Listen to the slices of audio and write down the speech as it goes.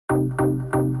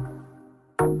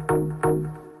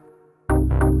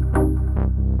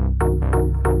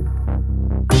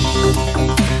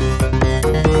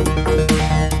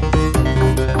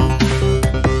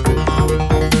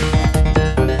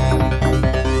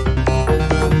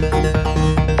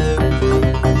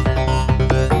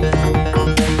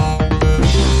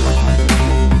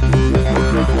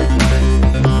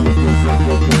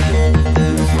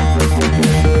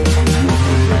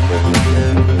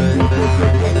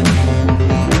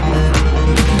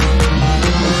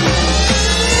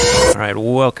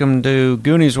Welcome to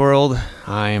Goonie's World.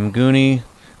 I am Goonie,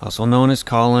 also known as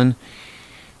Colin,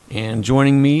 and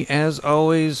joining me, as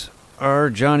always, are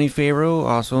Johnny Fabro,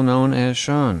 also known as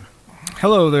Sean.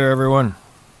 Hello there, everyone.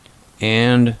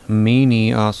 And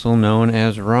Meanie, also known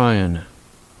as Ryan.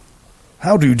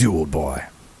 How do you do, old boy?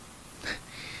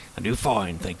 I do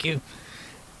fine, thank you.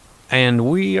 And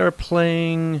we are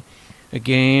playing a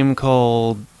game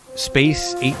called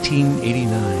Space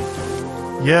 1889.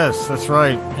 Yes, that's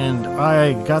right. And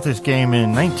I got this game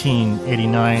in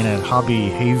 1989 at Hobby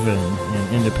Haven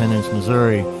in Independence,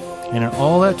 Missouri. And in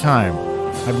all that time,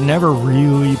 I've never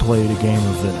really played a game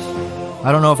of this.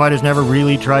 I don't know if I just never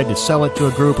really tried to sell it to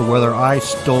a group or whether I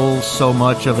stole so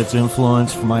much of its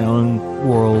influence from my own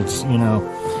worlds,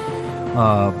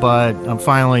 but I'm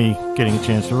finally getting a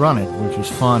chance to run it, which is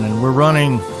fun. And we're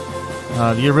running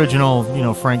the original,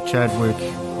 Frank Chadwick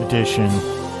edition.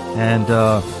 And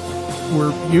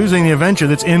we're using the adventure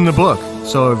that's in the book.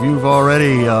 So if you've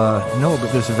already know about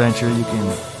this adventure, you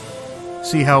can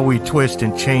see how we twist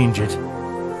and change it.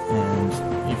 And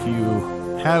if you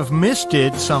have missed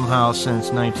it somehow since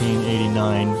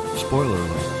 1989, spoiler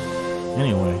alert.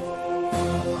 Anyway,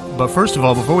 but first of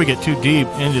all, before we get too deep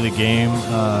into the game,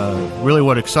 really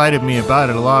what excited me about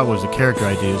it a lot was the character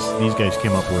ideas these guys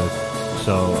came up with.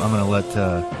 So I'm going to let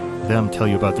them tell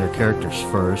you about their characters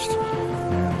first,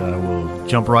 and we'll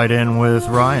jump right in with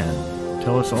Ryan.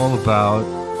 Tell us all about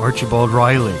Archibald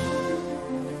Riley.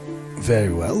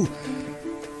 Very well.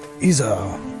 He's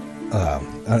I'm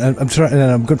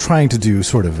trying to do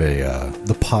sort of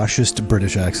the poshest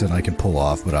British accent I can pull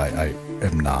off, but I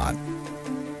am not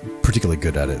particularly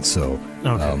good at it. So,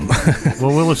 okay.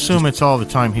 Well, we'll assume it's all the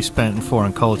time he spent in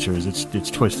foreign cultures.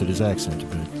 It's twisted his accent a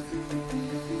bit.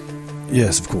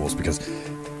 Yes, of course, because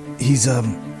he's a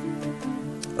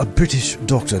British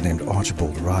doctor named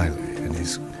Archibald Riley, and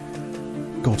he's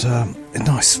got a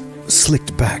nice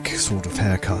slicked back sort of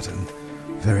haircut and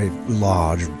very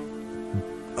large,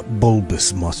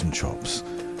 bulbous mutton chops.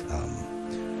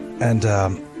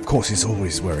 Of course, he's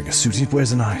always wearing a suit. He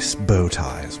wears a nice bow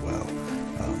tie as well.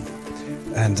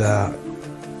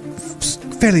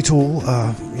 Fairly tall,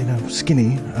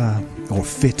 skinny, or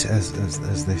fit, as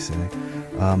they say.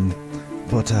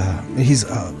 But he's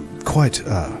quite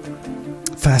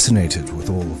fascinated with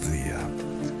all of the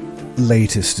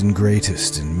latest and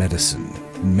greatest in medicine,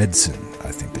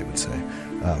 I think they would say.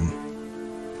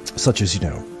 Such as,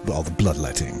 all the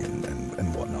bloodletting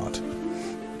and whatnot.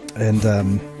 And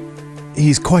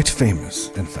he's quite famous,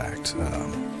 in fact,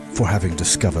 for having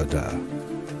discovered,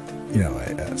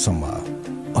 some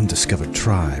undiscovered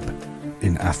tribe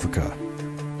in Africa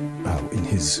in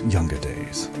his younger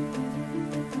days.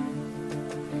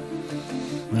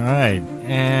 All right,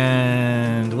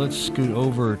 and let's scoot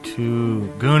over to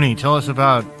Goonie. Tell us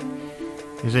about,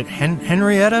 is it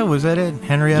Henrietta? Was that it?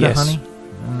 Henrietta Yes. Honey?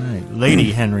 All right,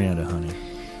 Lady Henrietta Honey.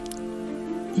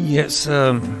 Yes,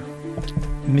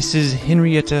 Mrs.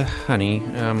 Henrietta Honey.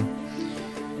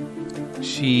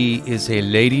 She is a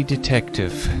lady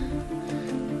detective,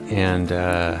 and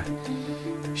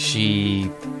she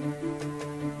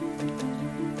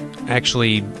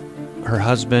actually, her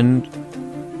husband,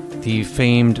 the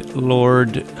famed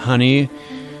Lord Honey,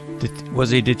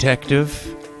 was a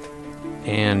detective,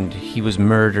 and he was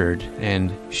murdered,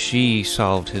 and she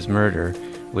solved his murder,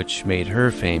 which made her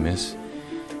famous,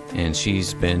 and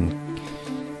she's been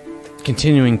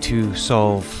continuing to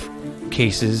solve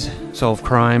cases, solve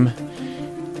crime,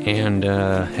 and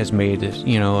has made,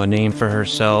 a name for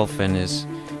herself, and is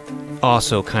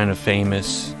also kind of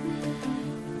famous,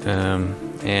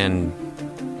 and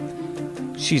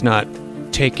she's not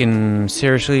taken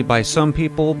seriously by some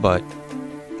people, but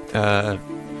her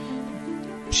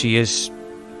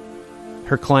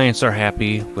clients are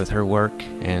happy with her work,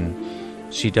 and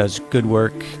she does good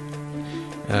work,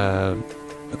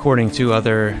 according to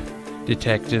other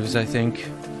detectives, I think.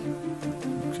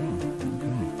 Okay.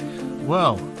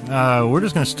 Well, we're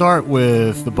just going to start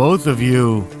with the both of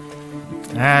you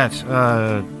at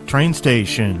a train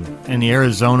station in the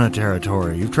Arizona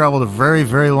territory. You've traveled a very,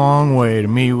 very long way to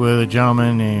meet with a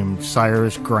gentleman named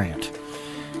Cyrus Grant.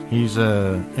 He's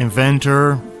an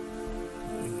inventor,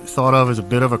 thought of as a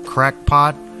bit of a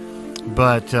crackpot,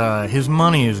 but his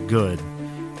money is good.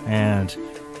 And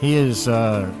he has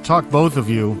talked both of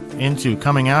you into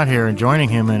coming out here and joining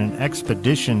him in an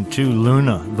expedition to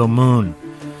Luna, the moon.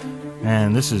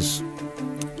 And this is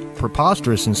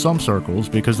preposterous in some circles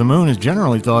because the moon is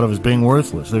generally thought of as being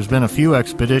worthless. There's been a few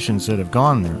expeditions that have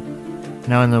gone there.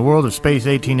 Now, in the world of Space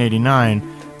 1889,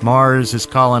 Mars is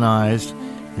colonized,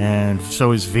 and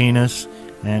so is Venus,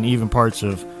 and even parts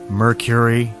of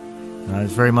Mercury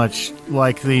It's very much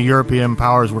like the European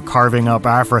powers were carving up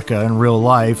Africa in real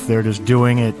life. They're just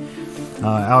doing it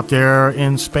out there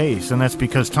in space. And that's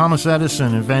because Thomas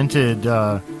Edison invented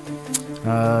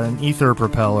an ether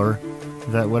propeller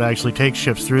that would actually take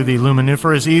ships through the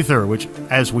luminiferous ether, which,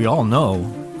 as we all know,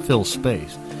 fills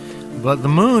space. But the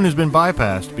moon has been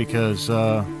bypassed because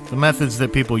the methods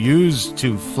that people use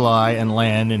to fly and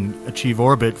land and achieve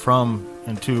orbit from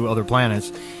and to other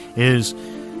planets is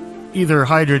either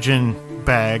hydrogen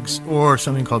bags or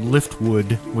something called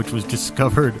liftwood, which was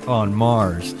discovered on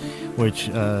Mars, which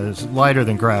is lighter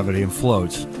than gravity and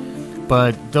floats.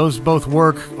 But those both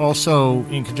work also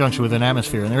in conjunction with an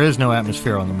atmosphere, and there is no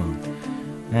atmosphere on the moon.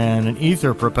 And an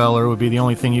ether propeller would be the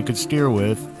only thing you could steer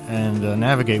with and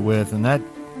navigate with, and that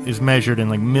is measured in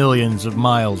like millions of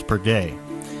miles per day.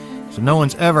 So no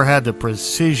one's ever had the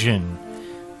precision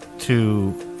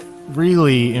to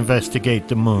really investigate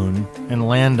the moon and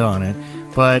land on it.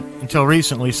 But until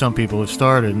recently, some people have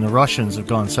started, and the Russians have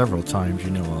gone several times,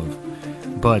 you know of.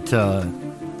 But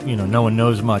no one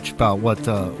knows much about what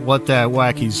that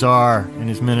wacky czar and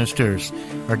his ministers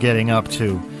are getting up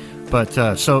to. But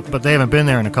they haven't been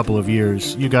there in a couple of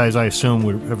years. You guys, I assume,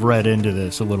 would have read into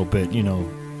this a little bit. You know,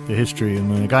 the history of the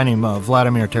moon. A guy named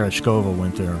Vladimir Tereshkova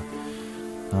went there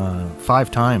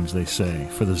 5 times, they say,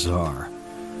 for the czar.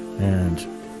 And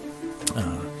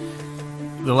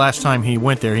the last time he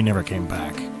went there, he never came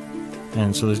back.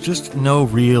 And so there's just no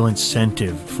real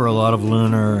incentive for a lot of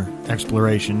lunar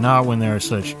exploration, not when there are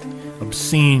such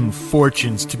obscene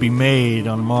fortunes to be made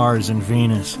on Mars and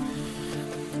Venus.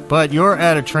 But you're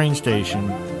at a train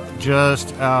station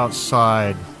just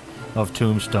outside of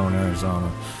Tombstone,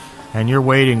 Arizona, and you're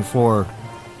waiting for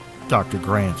Dr.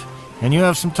 Grant. And you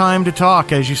have some time to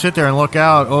talk as you sit there and look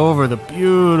out over the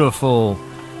beautiful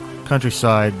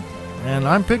countryside. And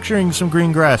I'm picturing some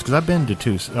green grass, because I've been to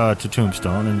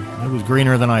Tombstone, and it was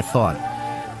greener than I thought.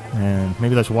 And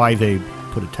maybe that's why they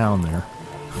put a town there.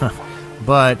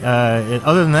 But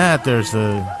other than that, there's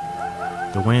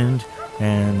the wind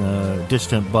and the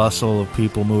distant bustle of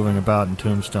people moving about in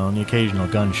Tombstone, the occasional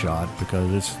gunshot,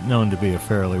 because it's known to be a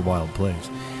fairly wild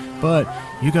place. But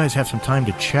you guys have some time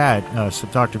to chat. So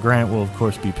Dr. Grant will, of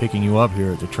course, be picking you up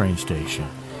here at the train station.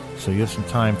 So you have some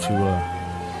time to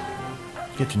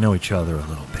get to know each other a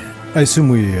little bit. I assume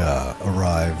we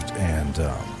arrived and,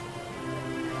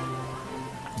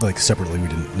 separately. We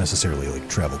didn't necessarily,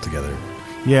 travel together.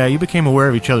 Yeah, you became aware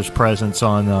of each other's presence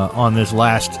on this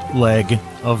last leg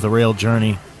of the rail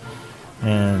journey,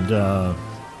 and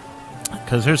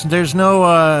because there's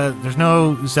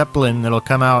no Zeppelin that'll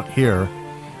come out here.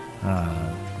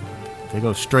 They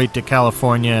go straight to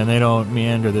California, and they don't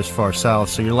meander this far south.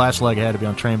 So your last leg had to be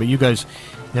on train, but you guys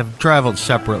have traveled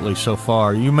separately so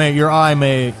far. Your eye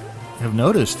may have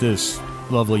noticed this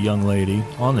lovely young lady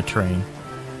on the train,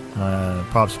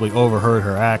 possibly overheard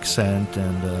her accent,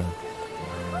 and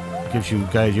gives you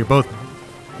guys, you're both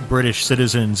British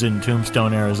citizens in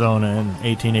Tombstone, Arizona in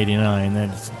 1889.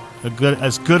 That's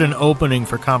as good an opening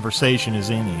for conversation as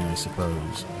any, I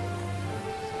suppose.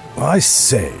 I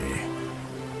say,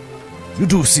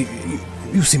 you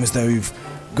seem as though you've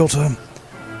got some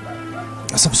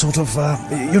sort of,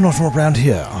 you're not from around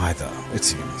here either, it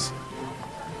seems.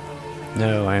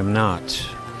 No, I am not.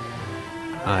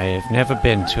 I've never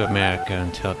been to America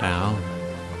until now.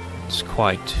 It's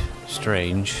quite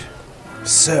strange.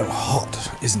 So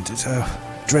hot, isn't it?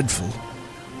 Oh, dreadful.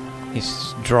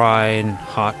 It's dry and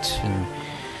hot, and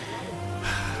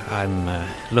I'm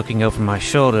looking over my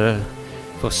shoulder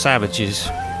for savages.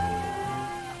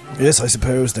 Yes, I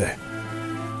suppose that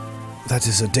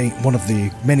is one of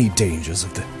the many dangers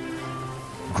of the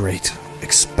great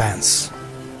expanse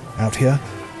out here.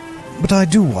 But I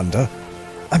do wonder,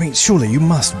 surely you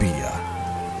must be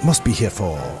here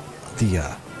for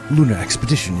the lunar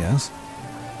expedition, yes?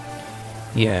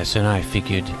 Yes, and I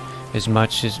figured as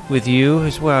much as with you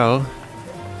as well.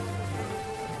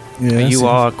 Yes, you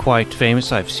are quite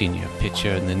famous. I've seen your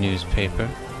picture in the newspaper.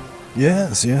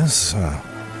 Yes.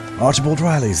 Archibald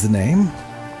Riley's the name.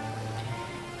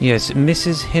 Yes,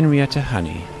 Mrs. Henrietta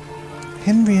Honey.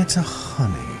 Henrietta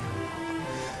Honey.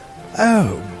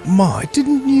 Oh, my,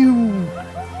 didn't you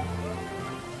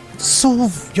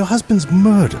solve your husband's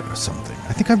murder or something?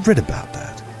 I think I've read about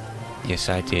that. Yes,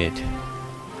 I did.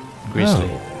 Grizzly.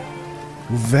 Oh,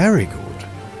 very good.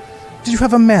 Did you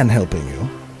have a man helping you?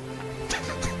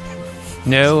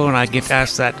 No, and I get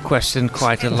asked that question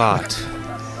quite a lot.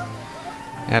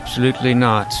 Absolutely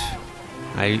not.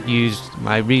 I used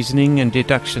my reasoning and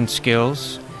deduction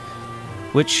skills,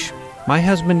 which my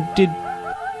husband did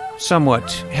somewhat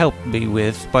help me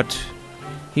with, but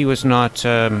he was not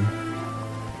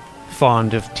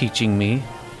fond of teaching me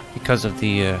because of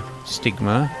the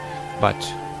stigma, but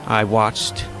I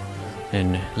watched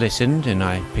and listened, and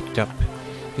I picked up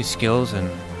his skills, and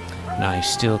I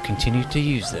still continue to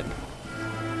use them.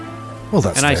 Well,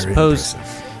 that's and I very suppose,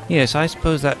 impressive. yes, I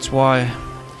suppose that's why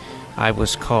I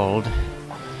was called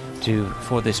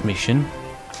for this mission.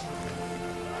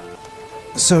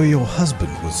 So your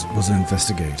husband was an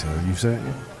investigator, you say?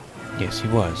 Yes, he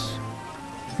was.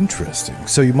 Interesting.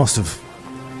 So you must have...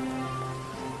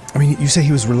 I mean, you say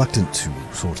he was reluctant to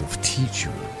sort of teach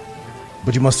you,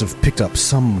 but you must have picked up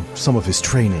some of his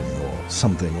training or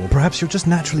something, or perhaps you're just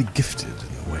naturally gifted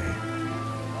in a way.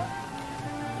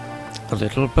 A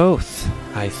little both,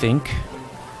 I think.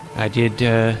 I did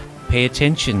pay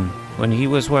attention when he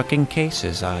was working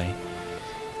cases. I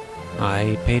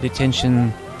paid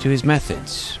attention to his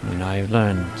methods, and I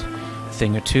learned a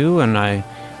thing or two, and I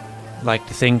like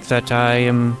to think that I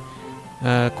am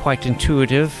quite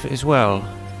intuitive as well.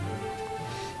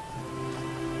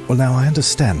 Well, now I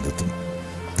understand that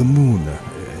the moon it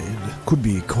could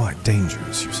be quite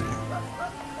dangerous, you see.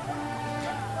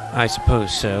 I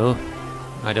suppose so.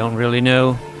 I don't really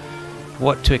know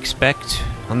what to expect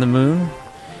on the moon.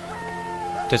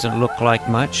 Doesn't look like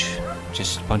much,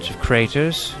 just a bunch of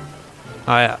craters.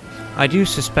 I do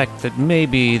suspect that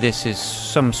maybe this is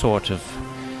some sort of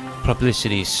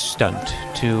publicity stunt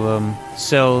to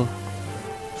sell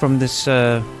from this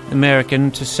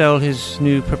American to sell his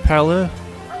new propeller.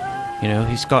 You know,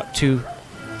 he's got 2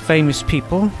 famous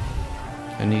people,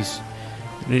 and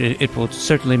it will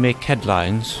certainly make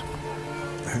headlines.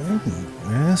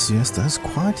 Yes, that's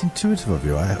quite intuitive of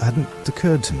you. It hadn't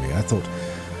occurred to me. I thought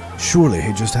surely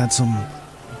he just had some,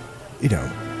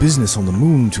 business on the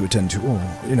moon to attend to, or,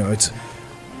 it's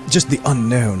just the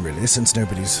unknown, really, since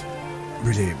nobody's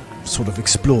really sort of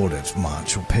explored it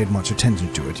much or paid much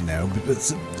attention to it,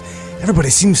 But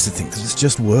everybody seems to think that it's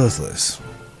just worthless.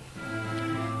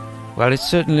 Well, it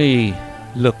certainly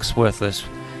looks worthless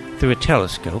through a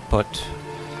telescope, but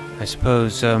I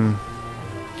suppose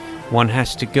one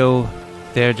has to go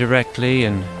there directly,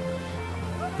 and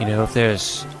if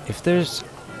there's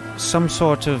some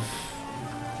sort of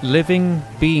living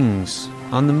beings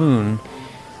on the moon,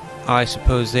 I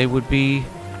suppose they would be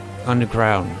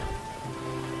underground.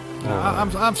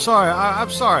 I'm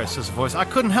sorry, Sister Voice. I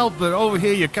couldn't help but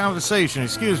overhear your conversation.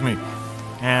 Excuse me.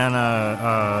 And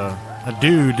a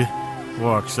dude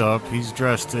walks up. He's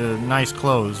dressed in nice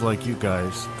clothes like you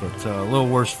guys, but a little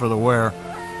worse for the wear.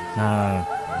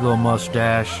 Little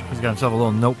mustache. He's got himself a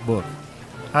little notebook.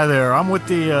 Hi there. I'm with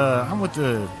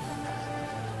the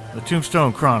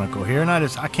Tombstone Chronicle here, and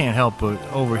I can't help but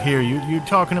overhear you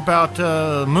talking about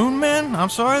moon men. I'm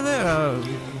sorry there.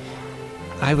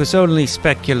 I was only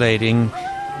speculating.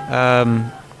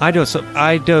 I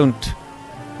don't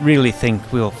really think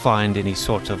we'll find any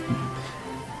sort of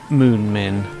moon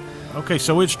men. Okay,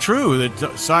 so it's true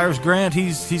that Cyrus Grant,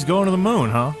 he's going to the moon,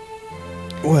 huh?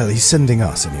 Well, he's sending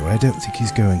us anyway. I don't think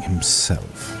he's going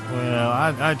himself. Well,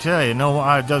 I tell you, it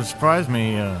doesn't surprise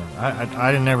me.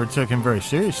 I never took him very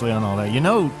seriously on all that.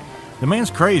 The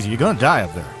man's crazy. You're going to die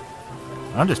up there.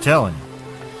 I'm just telling you.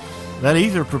 That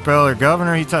ether propeller,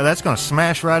 Governor, that's going to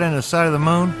smash right into the side of the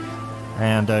moon,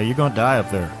 and you're going to die up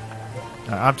there.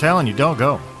 I'm telling you, don't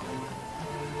go.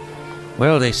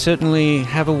 Well, they certainly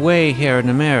have a way here in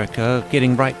America of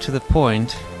getting right to the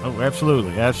point. Oh,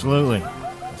 absolutely. That's what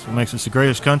makes us the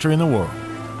greatest country in the world.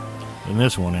 In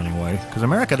this one, anyway. Because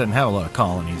America doesn't have a lot of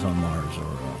colonies on Mars.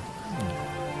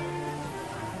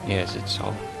 Yes, it's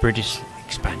all British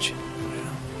expansion.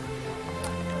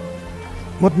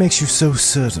 What makes you so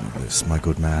certain of this, my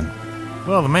good man?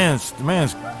 Well, the man's...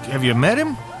 Have you met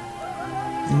him?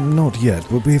 Not yet,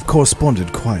 but we've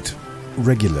corresponded quite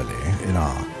regularly in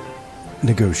our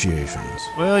negotiations.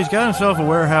 Well, he's got himself a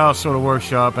warehouse sort of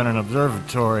workshop and an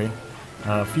observatory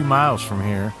a few miles from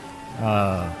here.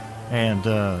 Let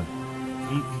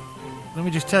me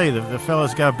just tell you, the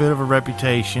fella's got a bit of a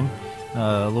reputation.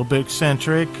 A little bit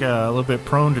eccentric, a little bit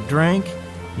prone to drink.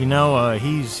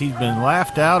 He's been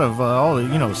laughed out of all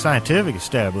the scientific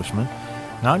establishment.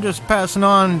 Now, I'm just passing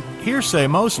on hearsay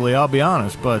mostly, I'll be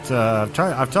honest, but I've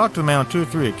talked to the man on 2 or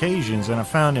 3 occasions, and I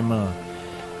found him.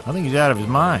 I think he's out of his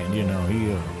mind.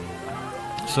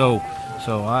 So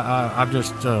I've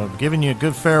just given you a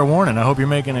good fair warning. I hope you're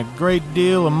making a great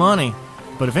deal of money.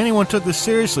 But if anyone took this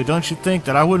seriously, don't you think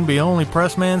that I wouldn't be the only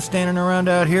press man standing around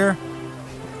out here?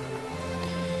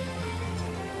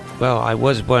 Well, I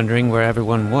was wondering where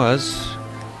everyone was,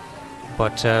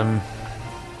 but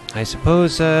I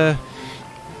suppose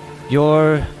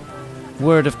your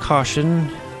word of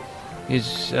caution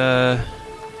is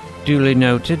duly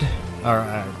noted. All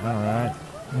right.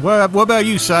 What about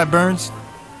you, Sideburns?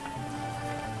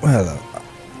 Well,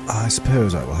 I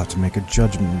suppose I will have to make a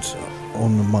judgment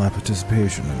on my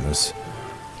participation in this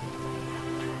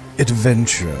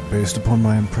adventure based upon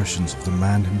my impressions of the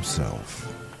man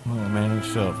himself. Oh, man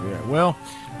himself, yeah. Well,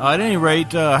 at any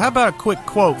rate, how about a quick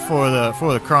quote for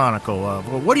the Chronicle?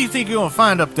 What do you think you're going to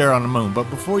find up there on the moon? But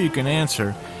before you can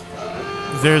answer,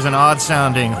 there's an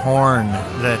odd-sounding horn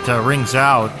that rings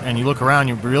out, and you look around,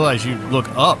 you realize you look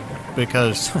up,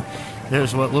 because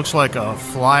there's what looks like a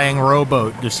flying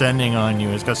rowboat descending on you.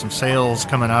 It's got some sails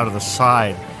coming out of the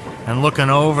side, and looking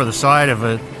over the side of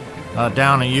it,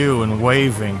 down at you and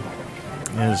waving,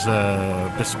 is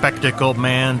a bespectacled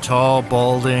man, tall,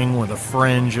 balding, with a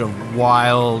fringe of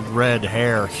wild red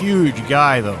hair. Huge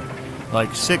guy, though.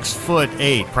 Like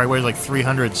 6'8", probably weighs like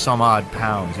 300 some odd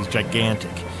pounds. He's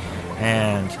gigantic.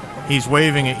 And he's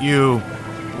waving at you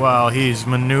while he's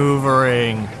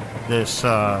maneuvering this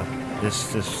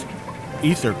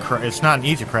ether craft. It's not an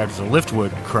ether craft, it's a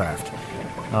liftwood craft.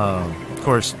 Of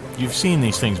course, you've seen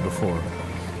these things before.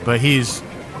 But he's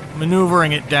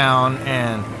maneuvering it down,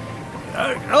 and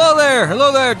hello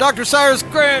there, Dr. Cyrus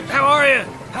Grant, how are you?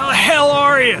 How the hell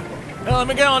are you? Let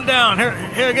me get on down.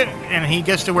 Here, get. And he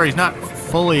gets to where he's not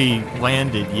fully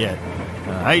landed yet.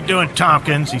 How you doing,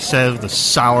 Tompkins? He says with a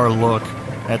sour look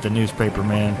at the newspaper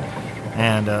man.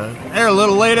 And, there,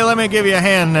 little lady, let me give you a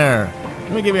hand there.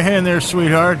 Let me give you a hand there,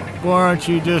 sweetheart. Boy, aren't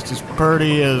you just as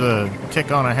purty as a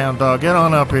tick on a hound dog? Get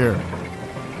on up here.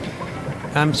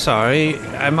 I'm sorry,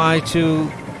 am I to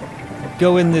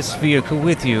go in this vehicle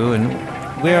with you, and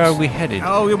where are we headed?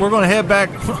 Oh, we're going to head back.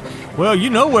 Well, you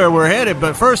know where we're headed,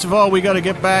 but first of all, we got to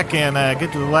get back and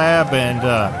get to the lab, and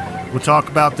we'll talk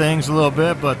about things a little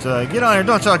bit, but get on here.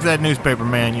 Don't talk to that newspaper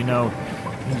man, you know.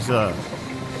 He's, all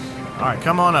right,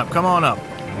 come on up.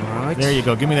 All right. There you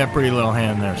go. Give me that pretty little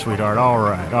hand there, sweetheart. All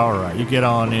right. You get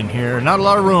on in here. Not a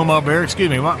lot of room up here. Excuse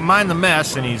me. Mind the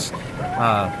mess, and he's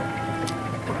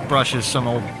brushes some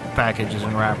old packages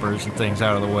and wrappers and things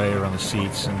out of the way around the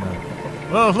seats. And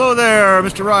well, hello there,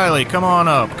 Mr. Riley. Come on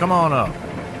up.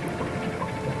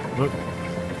 Look,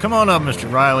 come on up, Mr.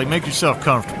 Riley. Make yourself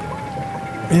comfortable.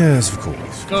 Yes, of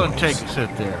course. Go ahead and take a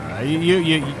sit there.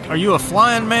 Are you a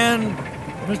flying man,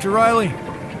 Mr. Riley?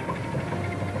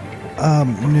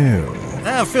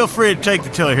 No. Feel free to take the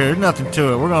tiller here. There's nothing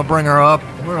to it. We're gonna bring her up.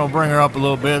 A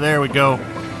little bit. There we go.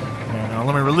 And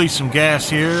let me release some gas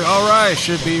here. All right,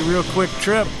 should be a real quick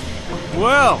trip.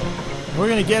 Well, we're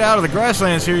gonna get out of the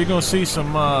grasslands here. You're gonna see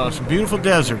some beautiful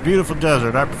desert.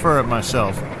 I prefer it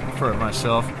myself.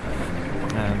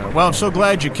 And well, I'm so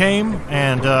glad you came.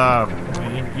 And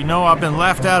you know, I've been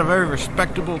laughed out of every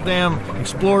respectable damn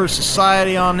explorer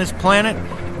society on this planet,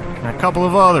 and a couple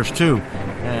of others too.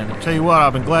 And I'll tell you what,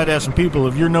 I've been glad to have some people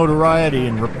of your notoriety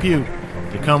and repute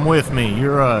to come with me.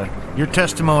 Your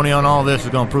testimony on all this is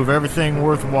going to prove everything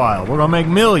worthwhile. We're going to make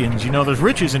millions. You know, there's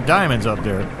riches in diamonds up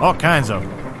there. All kinds of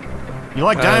them. You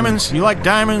like diamonds? You like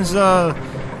diamonds? May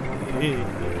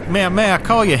I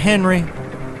call you Henry?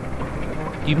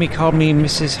 You may call me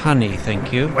Mrs. Honey,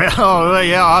 thank you. Well,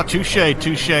 yeah, touche,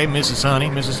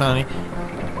 Mrs. Honey.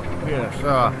 Yes,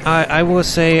 I will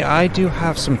say I do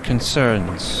have some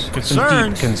concerns. Some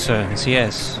deep concerns,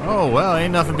 yes. Oh, well,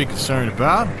 ain't nothing to be concerned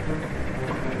about.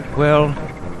 Well,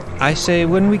 I say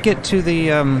when we get to the,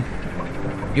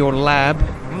 your lab,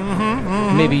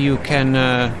 maybe you can,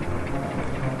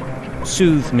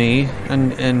 soothe me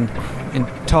and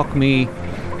talk me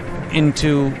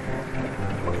into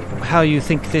how you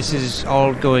think this is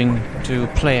all going to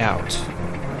play out.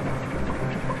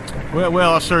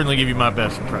 Well, I'll certainly give you my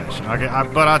best impression.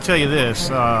 But I'll tell you this.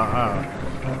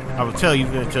 I will tell you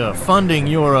that funding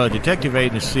your detective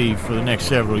agency for the next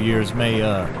several years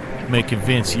may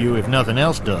convince you, if nothing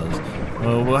else does.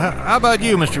 Well, how about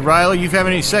you, Mr. Riley? You have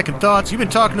any second thoughts? You've been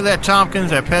talking to that Tompkins,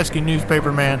 that pesky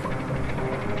newspaper man?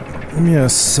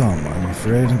 Yes, some, I'm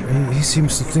afraid. He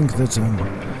seems to think that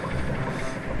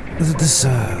this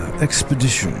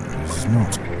expedition is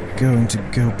not going to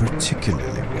go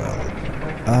particularly well.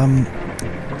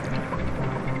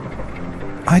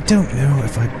 I don't know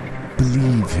if I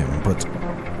believe him, but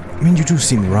I mean, you do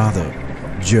seem rather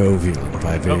jovial and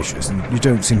vivacious, and you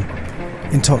don't seem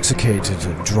intoxicated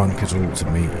or drunk at all to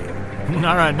me.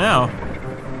 Not right now,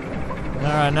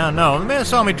 no. The man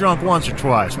saw me drunk once or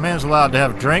twice. A man's allowed to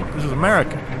have a drink. This is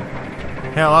America.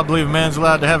 Hell, I believe a man's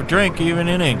allowed to have a drink even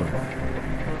in England.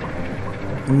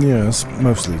 Yes,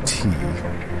 mostly tea.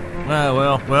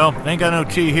 Well, ain't got no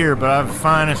tea here, but I have the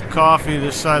finest coffee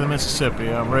this side of the Mississippi.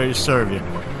 I'm ready to serve you.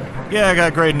 Yeah, I got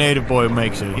a great native boy who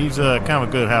makes it. He's kind of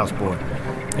a good houseboy.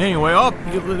 Anyway,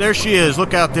 there she is.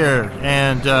 Look out there.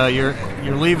 And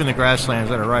you're leaving the grasslands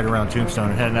that are right around Tombstone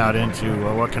and heading out into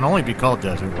what can only be called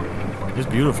desert. It's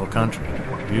beautiful country.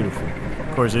 Beautiful.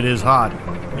 Of course, it is hot,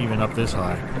 even up this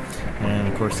high. And,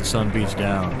 of course, the sun beats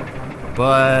down.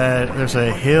 But there's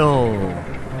a hill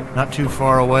not too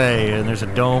far away, and there's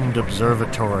a domed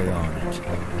observatory on it.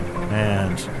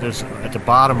 And there's at the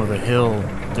bottom of the hill,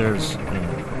 there's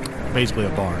basically a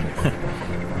barn.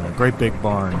 A great big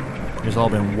barn. It's all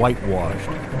been whitewashed.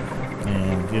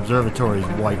 And the observatory is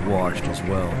whitewashed as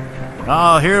well.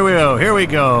 Oh, here we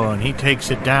go. And he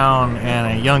takes it down,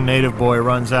 and a young native boy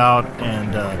runs out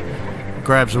and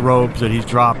grabs the ropes that he's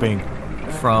dropping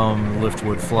from the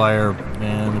Liftwood Flyer,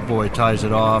 and the boy ties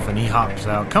it off, and he hops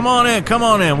out. Come on in.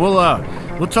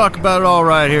 We'll talk about it all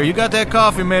right here. You got that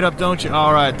coffee made up, don't you?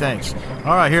 All right, thanks.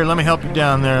 All right, here, let me help you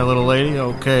down there, little lady.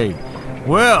 Okay.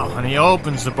 Well, and he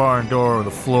opens the barn door with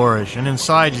a flourish, and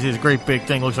inside is this great big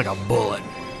thing. Looks like a bullet.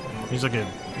 He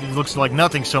looks like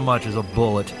nothing so much as a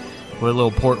bullet with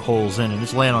little portholes in it.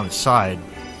 It's laying on its side,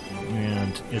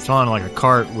 and it's on like a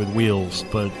cart with wheels,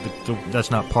 but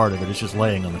that's not part of it. It's just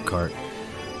laying on the cart.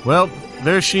 Well,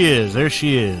 there she is.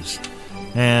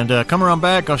 And come around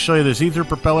back, I'll show you this ether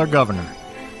propeller governor.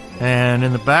 And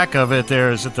in the back of it,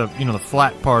 there's at the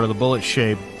flat part of the bullet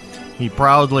shape, he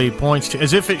proudly points to,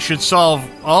 as if it should solve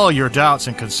all your doubts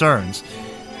and concerns.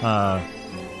 So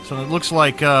it looks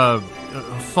like a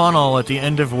funnel at the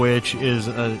end of which is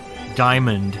a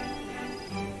diamond,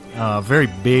 a very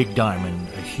big diamond,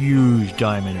 a huge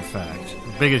diamond, in fact,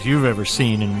 the biggest you've ever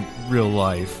seen in real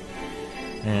life.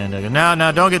 And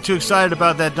now, don't get too excited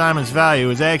about that diamond's value.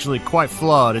 It's actually quite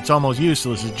flawed. It's almost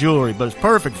useless as jewelry, but it's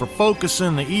perfect for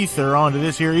focusing the ether onto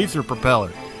this here ether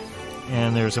propeller.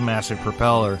 And there's a massive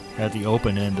propeller at the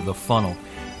open end of the funnel.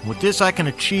 And with this, I can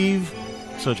achieve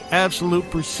such absolute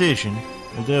precision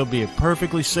that there'll be a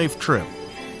perfectly safe trip.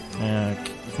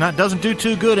 Doesn't do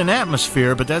too good in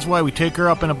atmosphere, but that's why we take her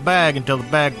up in a bag until the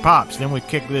bag pops. Then we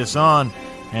kick this on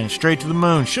and straight to the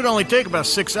moon. Should only take about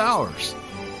 6 hours.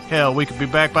 Hell, we could be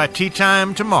back by tea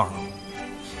time tomorrow.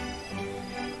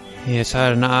 Yes,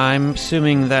 and I'm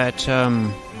assuming that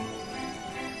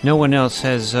no one else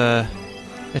has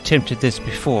attempted this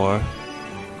before.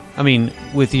 I mean,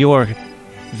 with your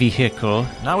vehicle.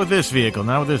 Not with this vehicle,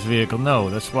 no. That's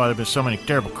why there have been so many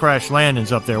terrible crash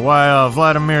landings up there. Why,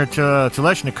 Vladimir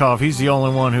Teleshnikov, he's the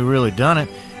only one who really done it,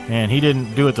 and he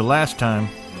didn't do it the last time,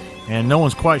 and no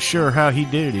one's quite sure how he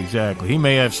did it exactly. He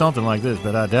may have something like this,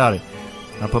 but I doubt it.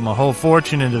 I put my whole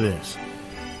fortune into this.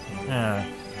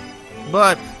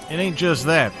 But it ain't just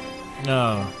that.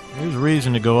 There's a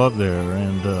reason to go up there,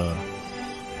 and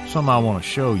something I want to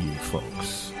show you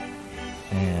folks.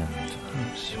 And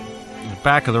in the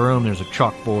back of the room, there's a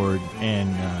chalkboard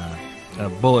and a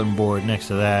bulletin board next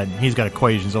to that. He's got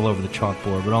equations all over the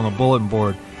chalkboard, but on the bulletin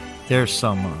board, there's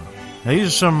some. Now these are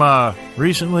some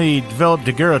recently developed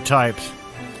daguerreotypes.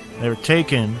 They were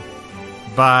taken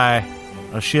by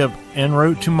a ship en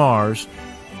route to Mars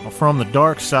from the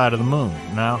dark side of the moon.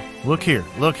 Now, look here,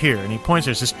 and he points.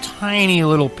 There's this tiny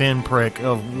little pinprick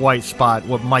of white spot,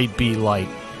 what might be light.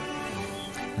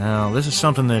 Now, this is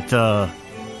something that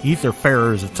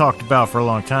etherfarers have talked about for a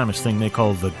long time, this thing they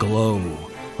call the glow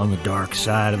on the dark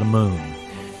side of the moon.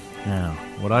 Now,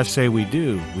 what I say we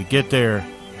do, we get there,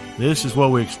 this is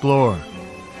what we explore.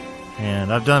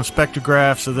 And I've done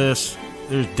spectrographs of this.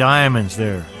 There's diamonds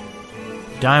there.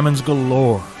 Diamonds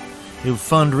galore. It will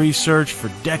fund research for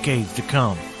decades to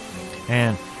come,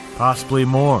 and possibly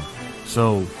more.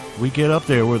 So we get up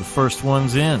there, we're the first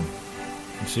ones in.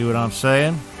 You see what I'm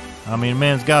saying? I mean,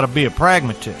 man's got to be a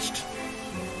pragmatist.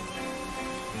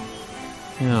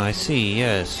 Oh, I see.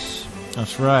 Yes,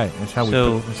 that's right.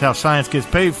 That's how science gets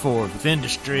paid for, with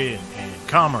industry and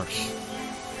commerce.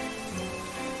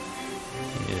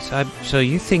 Yes. So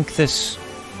you think this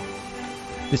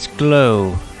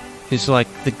glow is like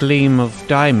the gleam of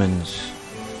diamonds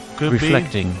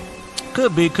reflecting?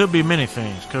 Could be many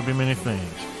things.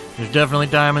 There's definitely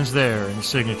diamonds there in the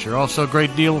signature. Also a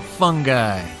great deal of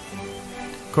fungi.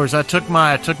 Of course, I took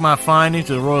my findings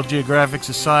to the Royal Geographic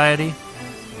Society,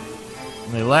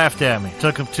 and they laughed at me.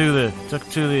 Took them to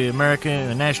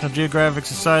the National Geographic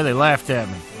Society. They laughed at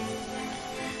me.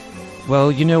 Well,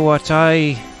 you know what?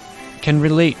 I can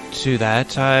relate to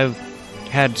that. I've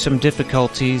had some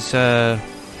difficulties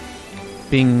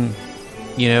being,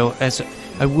 as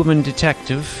a woman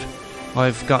detective.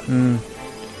 I've gotten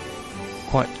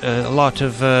quite a lot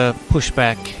of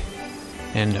pushback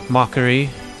and mockery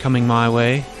coming my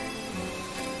way.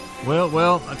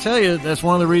 Well, I tell you, that's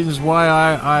one of the reasons why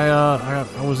I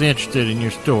was interested in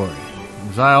your story,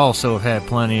 because I also have had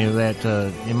plenty of that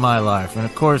in my life. And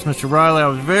of course, Mr. Riley, I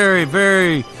was very,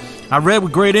 very I read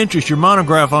with great interest your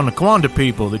monograph on the Quanda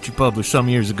people that you published some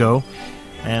years ago,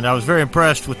 and I was very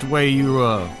impressed with the way you,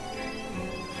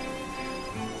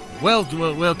 Well,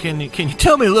 can you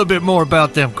tell me a little bit more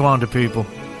about them Quanda people?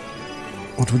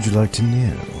 What would you like to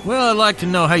know? Well, I'd like to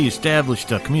know how you established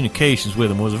communications with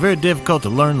them. Was it very difficult to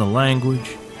learn the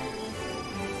language?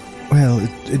 Well,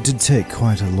 it did take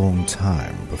quite a long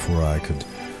time before I could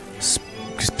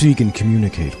speak and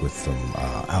communicate with them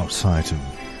outside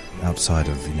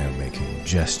of making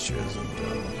gestures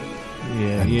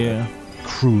and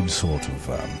crude sort of.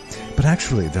 But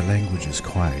actually, their language is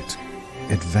quite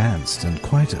advanced and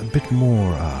quite a bit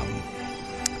more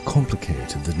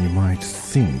complicated than you might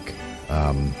think.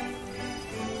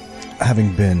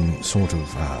 Having been sort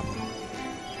of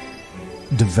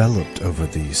developed over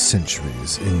these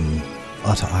centuries in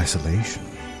utter isolation,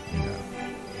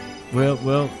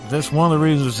 Well, that's one of the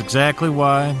reasons exactly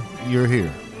why you're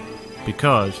here.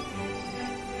 Because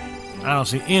I don't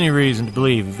see any reason to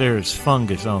believe that there is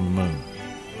fungus on the moon.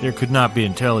 There could not be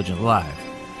intelligent life.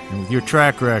 And with your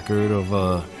track record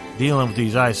of dealing with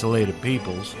these isolated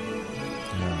peoples,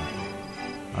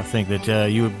 I think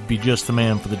that you would be just the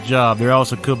man for the job. There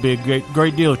also could be a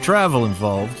great deal of travel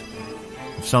involved.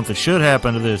 If something should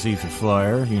happen to this ether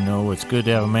flyer, it's good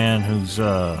to have a man who's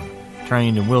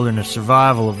trained in wilderness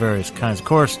survival of various kinds. Of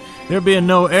course, there being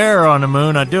no air on the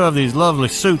moon, I do have these lovely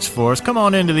suits for us. Come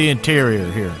on into the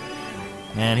interior here.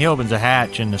 And he opens a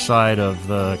hatch in the side of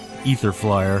the ether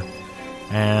flyer,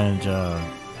 and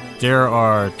there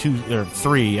are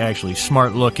three actually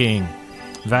smart-looking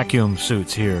vacuum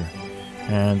suits here.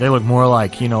 And they look more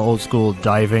like, old school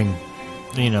diving,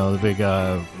 the big,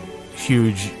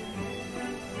 huge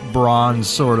bronze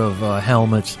sort of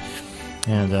helmets.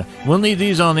 And we'll need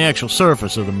these on the actual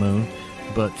surface of the moon,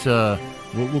 but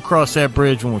we'll cross that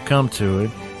bridge when we come to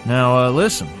it. Now,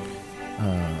 listen,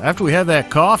 after we have that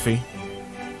coffee,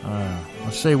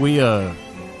 let's say we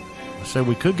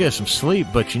could get some sleep,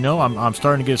 but I'm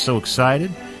starting to get so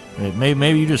excited that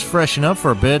maybe you just freshen up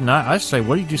for a bit, and I say,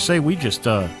 what did you say? We just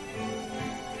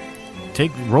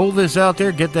roll this out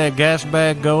there, get that gas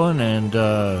bag going, and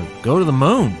go to the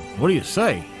moon. What do you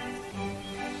say?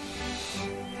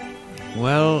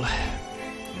 Well,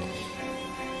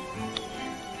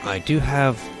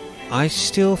 I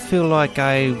still feel like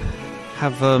I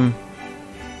have a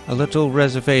little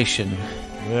reservation.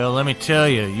 Well, let me tell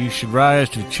you, you should rise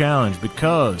to the challenge,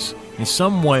 because in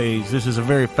some ways this is a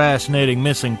very fascinating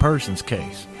missing persons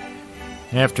case.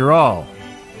 After all,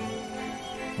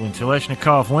 when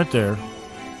Teleshnikov went there,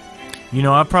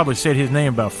 I probably said his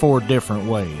name about 4 different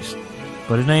ways,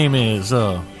 but his name is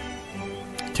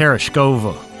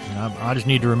Tereshkova. I just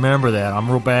need to remember that. I'm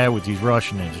real bad with these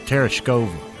Russian names.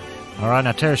 Tereshkova. All right,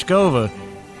 now Tereshkova,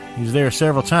 he was there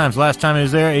several times. Last time he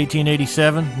was there,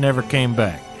 1887, never came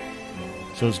back.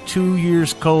 So it's 2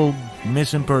 years cold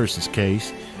missing persons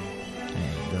case.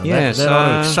 And, yes, that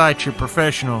ought to excite your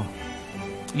professional.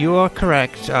 You are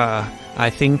correct. I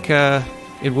think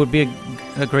it would be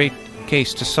a great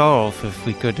case to solve if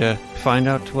we could find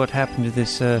out what happened to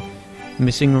this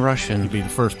missing Russian. You'd be the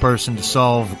first person to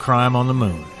solve a crime on the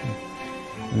moon.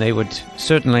 And they would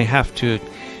certainly have to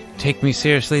take me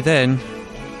seriously then.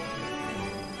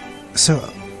 So,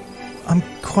 I'm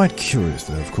quite curious,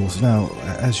 though, of course. Now,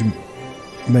 as you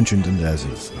mentioned, and as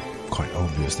is quite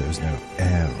obvious, there is no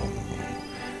air on the moon.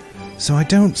 So I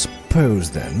don't suppose,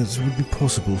 then, that it would be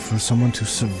possible for someone to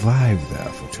survive there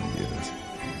for 2 years.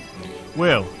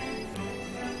 Well,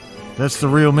 that's the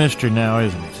real mystery now,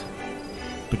 isn't it?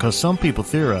 Because some people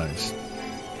theorize,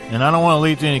 and I don't want to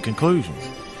lead to any conclusions,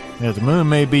 that the moon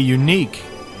may be unique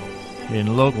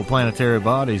in local planetary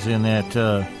bodies in that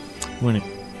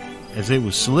as it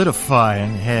was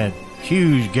solidifying, it had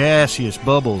huge gaseous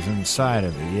bubbles inside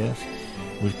of it, yes?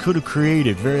 Which could have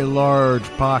created very large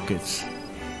pockets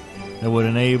that would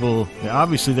enable...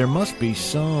 Obviously, there must be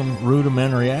some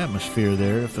rudimentary atmosphere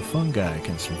there if the fungi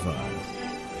can survive.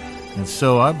 And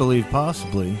so I believe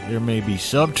possibly there may be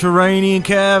subterranean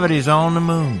cavities on the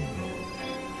moon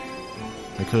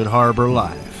that could harbor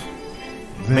life.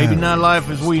 Maybe not life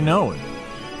as we know it,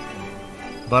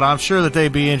 but I'm sure that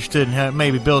they'd be interested in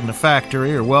maybe building a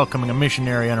factory or welcoming a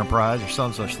missionary enterprise or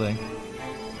some such thing.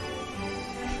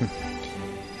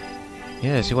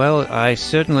 Yes, well, I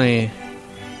certainly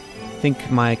think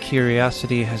my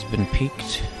curiosity has been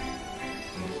piqued.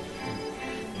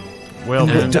 Well,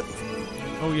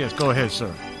 oh yes, go ahead,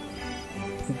 sir.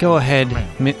 Go ahead,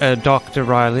 Dr.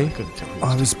 Riley.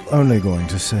 I was only going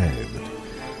to say that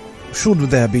should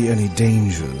there be any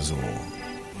dangers, or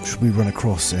should we run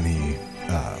across any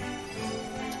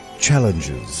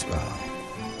challenges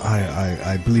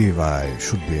I believe I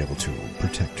should be able to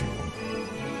protect you.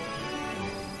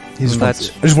 I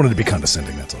just wanted to be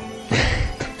condescending, that's all.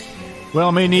 Well,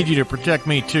 I may need you to protect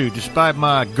me, too. Despite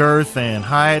my girth and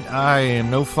height, I am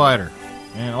no fighter.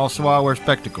 And also I wear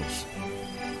spectacles.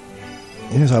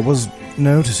 Yes, I was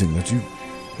noticing that you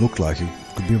look like you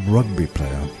could be a rugby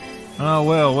player. Oh,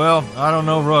 well, I don't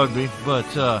know rugby, but,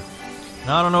 I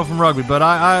don't know from rugby, but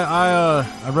I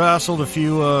wrestled a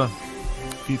few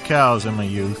cows in my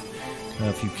youth,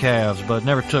 a few calves, but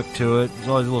never took to it. I was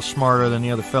always a little smarter than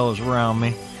the other fellows around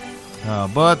me.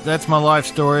 But that's my life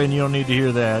story, and you don't need to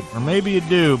hear that. Or maybe you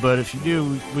do, but if you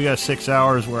do, we got 6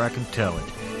 hours where I can tell it.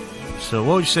 So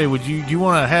what would you say? Do you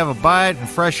want to have a bite and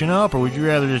freshen up, or would you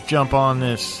rather just jump on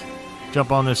this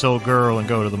old girl and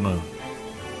go to the moon?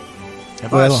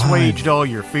 Have I assuaged all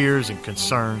your fears and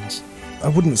concerns? I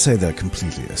wouldn't say they're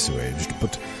completely assuaged,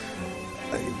 but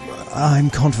I'm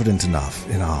confident enough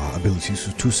in our ability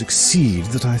to succeed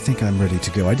that I think I'm ready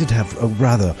to go. I did have a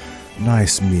rather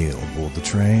nice meal aboard the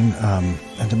train, and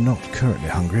I'm not currently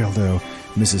hungry, although,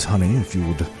 Mrs. Honey, if you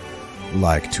would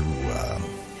like to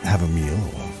have a meal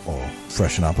or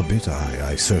freshen up a bit,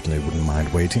 I certainly wouldn't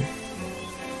mind waiting.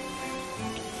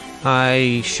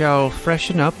 I shall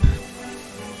freshen up.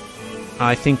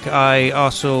 I think I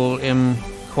also am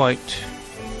quite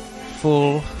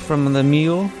full from the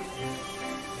meal,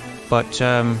 but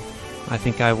I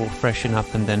think I will freshen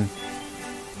up and then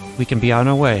we can be on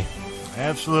our way.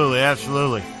 Absolutely.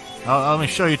 Let me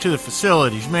show you to the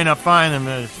facilities. You may not find them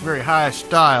as very high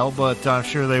style, but I'm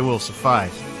sure they will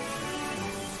suffice.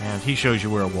 And he shows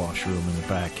you where a washroom in the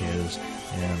back is.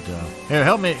 And here,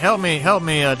 help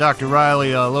me, Dr.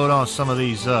 Riley, load on some of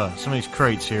these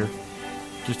crates here,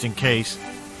 just in case.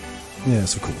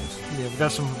 Yes, of course. Yeah, we've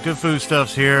got some good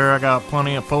foodstuffs here. I got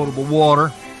plenty of potable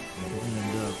water.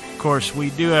 And, of course,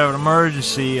 we do have an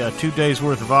emergency, 2 days'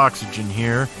 worth of oxygen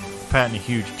here, patting a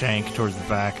huge tank towards the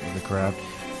back of the crowd.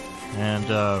 And,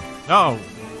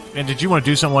 and did you want to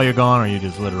do something while you're gone, or are you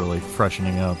just literally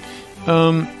freshening up?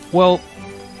 Well,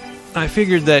 I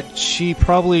figured that she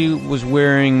probably was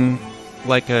wearing,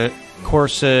 like, a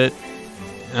corset,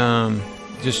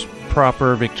 just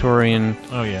proper Victorian...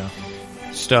 Oh, yeah.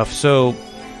 stuff, so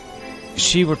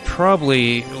she would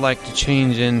probably like to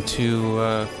change into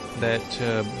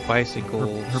that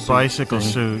bicycle her suit bicycle thing.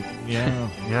 suit.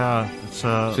 Yeah. It's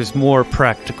just more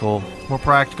practical. More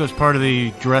practical. It's part of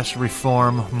the dress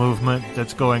reform movement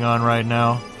that's going on right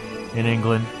now in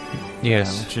England.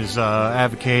 Yes, which is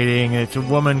advocating that a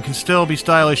woman can still be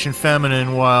stylish and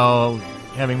feminine while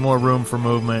having more room for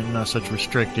movement and not such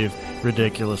restrictive,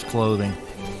 ridiculous clothing.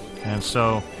 And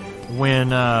so when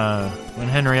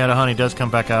Henrietta Honey does come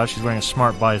back out, she's wearing a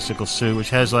smart bicycle suit, which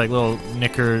has like little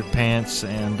knicker pants,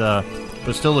 and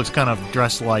but still looks kind of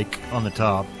dress-like on the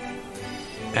top.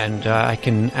 And I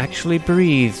can actually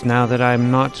breathe now that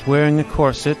I'm not wearing a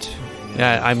corset.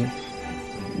 I'm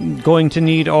going to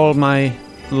need all my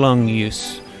lung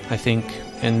use, I think,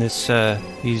 in these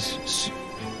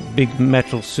big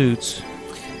metal suits.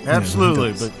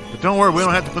 Absolutely, but don't worry, we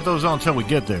don't have to put those on until we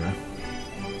get there.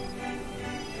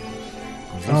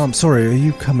 I'm sorry, are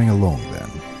you coming along then?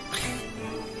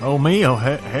 Oh, me? Oh,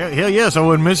 hell yes, I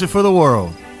wouldn't miss it for the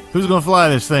world. Who's going to fly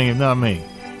this thing if not me?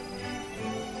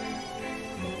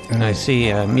 I see,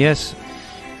 yes.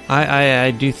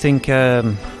 I do think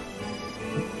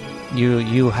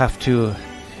you have to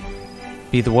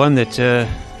be the one that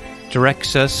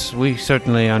directs us. We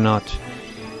certainly are not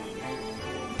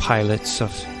pilots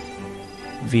of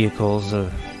vehicles,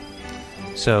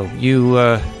 so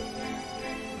you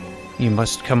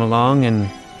must come along, and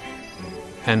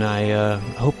I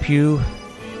hope you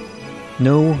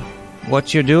know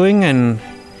what you're doing and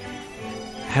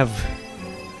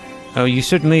you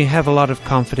certainly have a lot of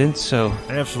confidence, so...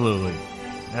 Absolutely.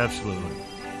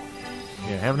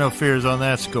 Yeah, have no fears on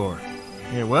that score.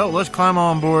 Yeah, well, let's climb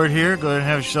on board here. Go ahead and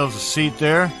have yourselves a seat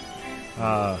there.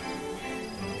 Oh,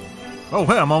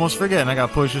 wait, I'm almost forgetting. I got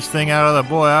to push this thing out of the...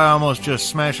 Boy, I almost just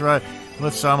smashed it right...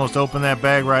 Let's almost open that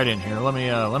bag right in here. Let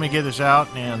me get this out,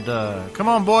 and come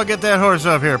on, boy, get that horse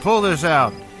up here. Pull this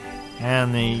out.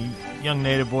 And the young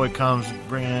native boy comes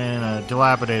bringing in a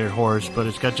dilapidated horse, but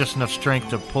it's got just enough strength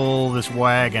to pull this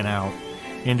wagon out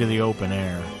into the open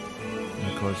air.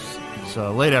 And of course, it's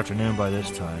late afternoon by this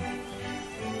time.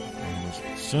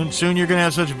 And soon you're going to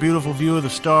have such a beautiful view of the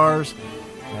stars.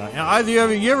 Either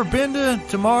of you ever been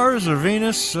to Mars or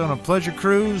Venus on a pleasure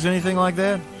cruise, anything like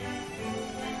that?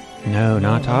 No,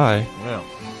 not I. Well,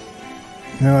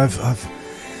 no, I've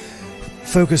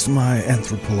focused my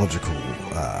anthropological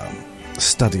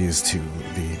studies to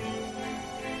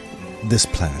this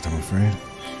planet, I'm afraid.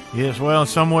 Yes, well, in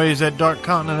some ways, that dark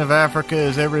continent of Africa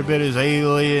is every bit as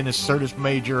alien as Certus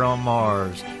Major on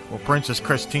Mars, or Princess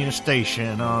Christina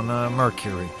Station on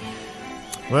Mercury.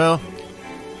 Well,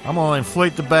 I'm going to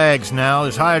inflate the bags now.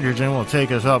 This hydrogen will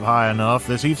take us up high enough.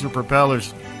 This ether propeller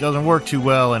doesn't work too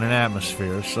well in an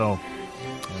atmosphere, so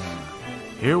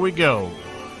here we go.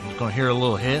 I'm just going to hear a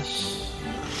little hiss.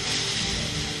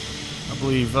 I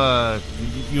believe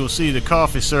you'll see the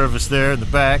coffee service there in the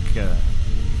back.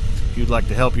 If you'd like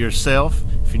to help yourself,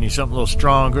 if you need something a little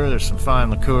stronger, there's some fine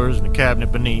liqueurs in the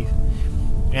cabinet beneath.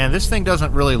 And this thing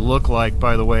doesn't really look like,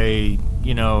 by the way,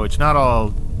 it's not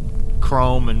all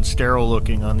chrome and sterile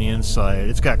looking on the inside.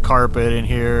 It's got carpet in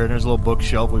here, and there's a little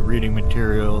bookshelf with reading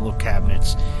material and little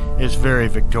cabinets. It's very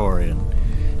Victorian.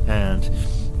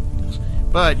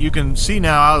 But you can see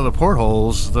now out of the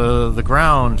portholes the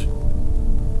ground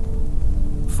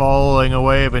falling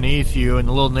away beneath you and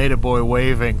the little native boy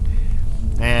waving.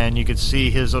 And you can see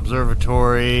his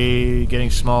observatory getting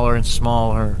smaller and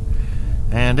smaller.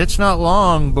 And it's not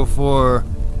long before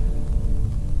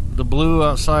the blue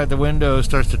outside the window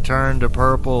starts to turn to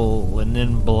purple and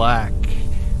then black.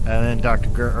 And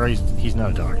then he's not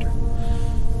a doctor.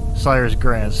 Cyrus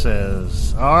Grant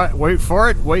says, "All right, wait for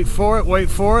it.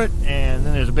 And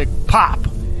then there's a big pop.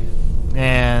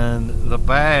 And the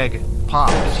bag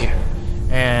pops.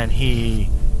 And he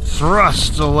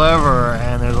thrusts a lever,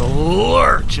 and there's a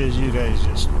lurch as you guys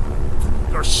just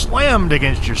are slammed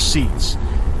against your seats.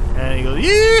 And he goes,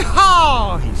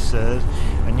 "Yee-haw!" he says,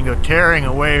 and you go tearing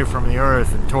away from the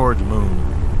earth and toward the moon.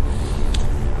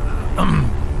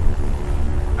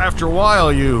 After a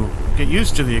while, you get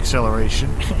used to the acceleration,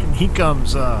 and he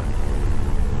comes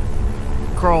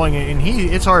crawling in.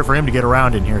 It's hard for him to get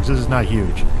around in here because this is not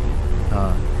huge.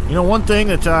 One thing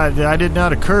that did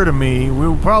not occur to me, we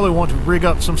will probably want to rig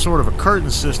up some sort of a curtain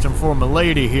system for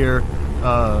Milady here,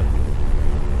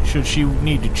 should she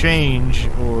need to change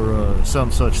or some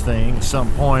such thing at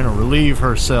some point, or relieve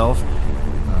herself.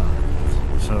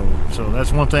 So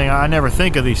that's one thing. I never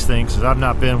think of these things, because I've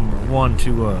not been one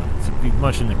to be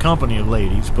much in the company of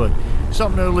ladies, but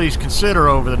something to at least consider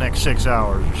over the next 6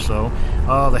 hours or so.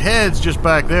 The head's just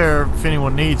back there if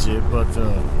anyone needs it, but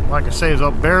like I say, it's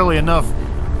up barely enough.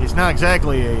 It's not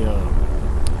exactly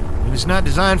it's not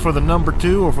designed for the number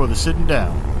 2 or for the sitting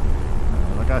down.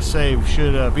 Like I say, we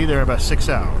should be there in about 6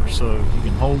 hours, so if you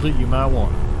can hold it, you might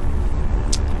want it.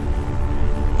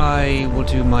 I will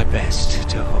do my best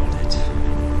to hold it.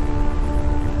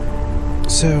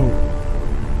 So,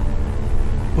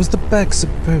 was the bag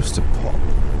supposed to pop?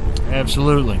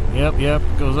 Absolutely. Yep.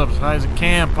 Goes up as high as it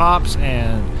can, pops,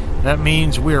 and that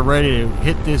means we are ready to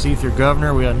hit this ether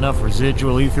governor. We got enough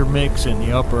residual ether mix in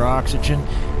the upper oxygen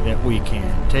that we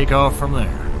can take off from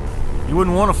there. You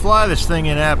wouldn't want to fly this thing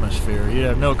in atmosphere. You'd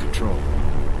have no control.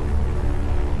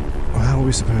 Well, how are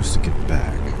we supposed to get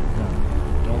back?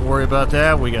 Don't worry about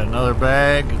that. We got another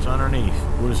bag. It's underneath.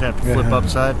 We'll just have to flip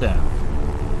upside down.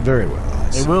 Very well.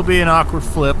 It will be an awkward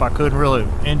flip. I couldn't really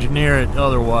engineer it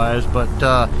otherwise, but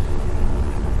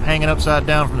hanging upside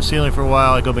down from the ceiling for a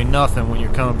while, it's going to be nothing when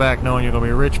you're coming back knowing you're going to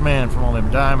be a rich man from all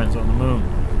them diamonds on the moon.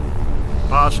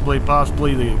 Possibly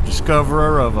the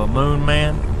discoverer of a moon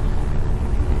man.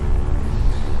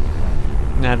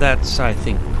 Now that's, I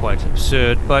think, quite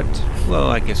absurd, but, well,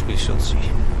 I guess we shall see.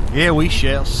 Yeah, we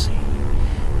shall see.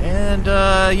 And,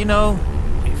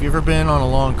 if you've ever been on a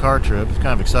long car trip, it's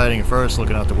kind of exciting at first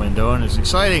looking out the window, and it's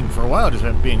exciting for a while just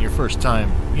being your first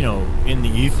time, in the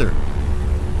ether.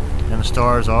 And the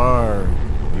stars are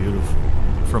beautiful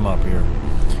from up here.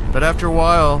 But after a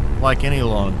while, like any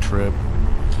long trip,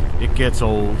 it gets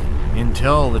old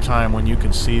until the time when you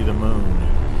can see the moon,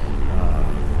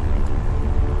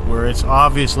 where it's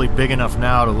obviously big enough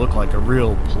now to look like a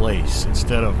real place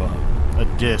instead of a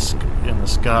disc in the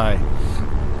sky.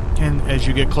 And as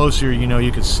you get closer,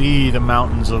 you can see the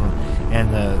mountains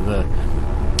and the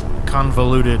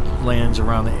convoluted lands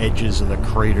around the edges of the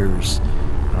craters,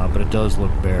 but it does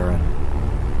look barren.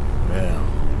 Well,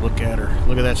 look at her.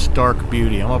 Look at that stark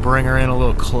beauty. I'm gonna bring her in a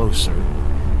little closer.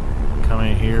 Come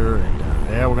in here, and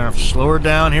we're gonna have to slow her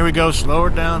down. Here we go. Slow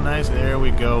her down. Nice. There we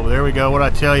go. What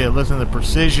I tell you, listen to the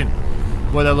precision.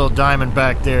 Boy, that little diamond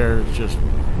back there is just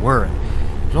whirring.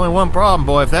 There's only one problem,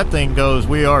 boy. If that thing goes,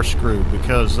 we are screwed,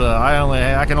 because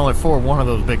I can only afford one of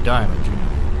those big diamonds.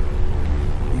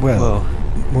 Well,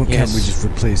 can't yes. we just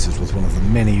replace it with one of the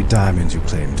many diamonds you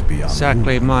claim to be on?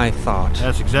 Exactly my thought.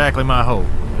 That's exactly my hope.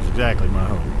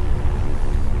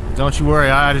 Don't you worry.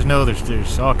 I just know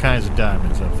there's all kinds of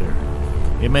diamonds up there.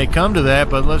 It may come to that,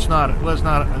 but let's not.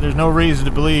 There's no reason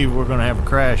to believe we're going to have a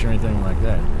crash or anything like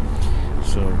that.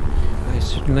 So, I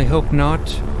certainly hope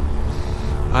not.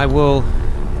 I will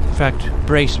fact,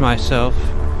 brace myself.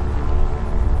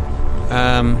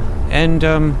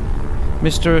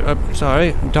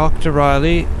 Dr.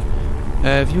 Riley,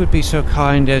 if you would be so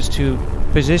kind as to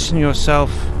position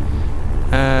yourself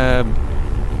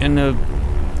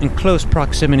in close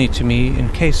proximity to me in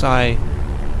case I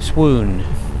swoon.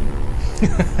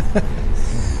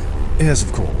 Yes,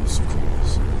 of course, of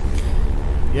course.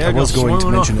 Yeah, I was going to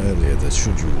mention earlier that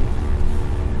should you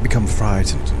become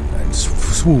frightened and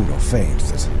swoon or faint,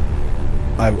 that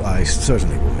I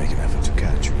certainly will make an effort to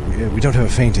catch you. We don't have a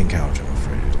fainting couch, I'm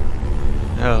afraid.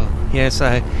 Oh, yes,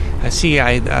 I see.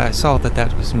 I saw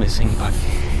that was missing, but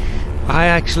I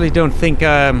actually don't think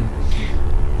I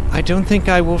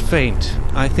will faint.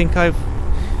 I think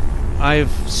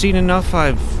I've seen enough.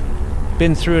 I've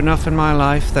been through enough in my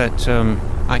life that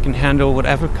I can handle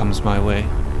whatever comes my way.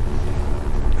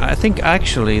 I think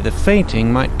actually the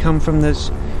fainting might come from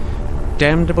this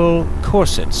damnable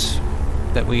corsets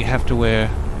that we have to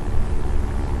wear.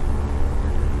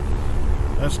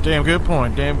 That's a damn good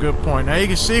point. Now you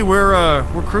can see we're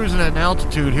cruising at an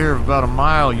altitude here of about a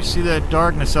mile. You see that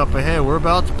darkness up ahead. We're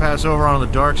about to pass over on the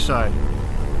dark side.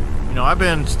 You know, I've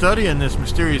been studying this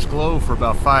mysterious glow for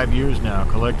about 5 years now,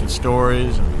 collecting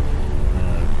stories, and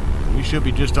we should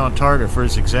be just on target for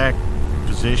its exact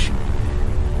position.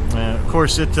 Of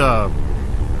course, the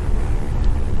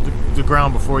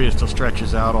ground before you still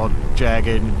stretches out all jagged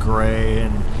and gray,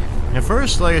 and at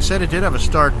first, like I said, it did have a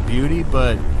stark beauty,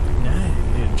 but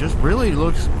it just really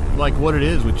looks like what it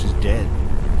is, which is dead.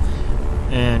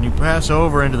 And you pass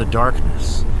over into the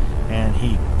darkness, and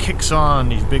he kicks on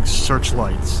these big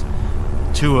searchlights,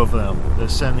 2 of them,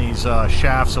 that send these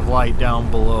shafts of light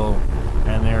down below,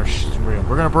 and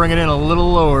we're going to bring it in a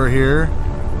little lower here.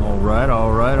 All right.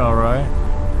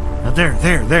 Now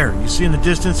there, you see in the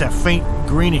distance that faint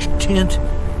greenish tint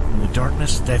in the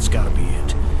darkness? That's got to be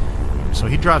it. So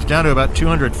he drops down to about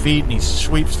 200 feet, and he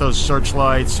sweeps those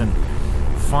searchlights, and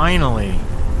finally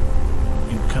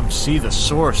you come see the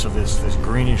source of this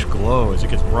greenish glow. As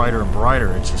it gets brighter and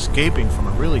brighter, it's escaping from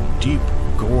a really deep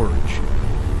gorge.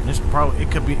 And it's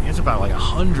about like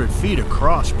 100 feet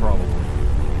across, probably.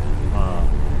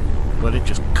 But it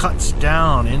just cuts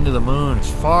down into the moon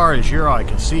as far as your eye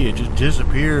can see. It just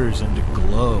disappears into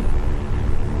glow.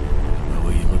 Well,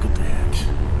 will you look at that?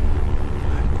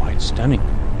 Quite stunning.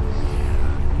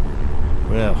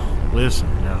 Well, listen,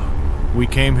 now, we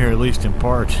came here at least in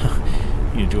part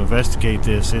to investigate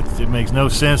this. It makes no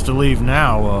sense to leave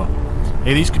now.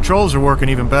 Hey, these controls are working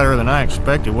even better than I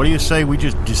expected. What do you say we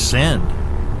just descend?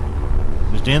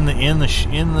 Just in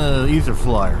the ether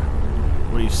flyer.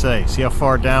 What do you say? See how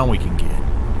far down we can get.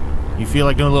 You feel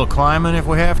like doing a little climbing if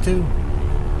we have to?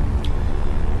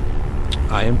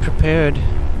 I am prepared.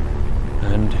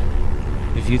 And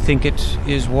if you think it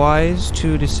is wise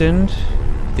to descend,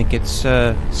 think it's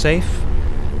safe,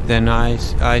 then I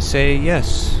say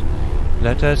yes.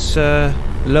 Let us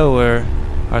lower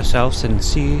ourselves and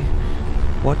see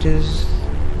what is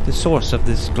the source of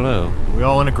this glow. Are we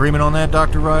all in agreement on that,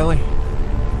 Dr. Riley?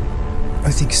 I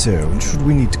think so, and should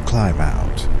we need to climb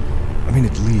out? I mean,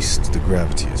 at least the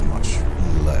gravity is much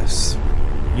less.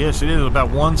 Yes, it is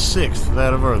about 1/6 of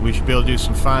that of Earth. We should be able to do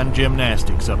some fine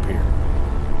gymnastics up here.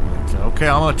 But, okay,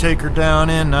 I'm going to take her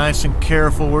down in nice and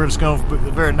careful. We're just going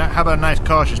to, how about a nice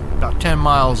cautious, about 10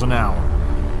 miles an hour.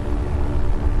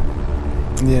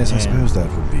 Yes, I suppose that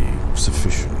would be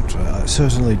sufficient.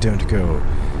 Certainly don't go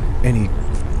any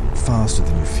faster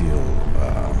than you feel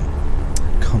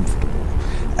comfortable.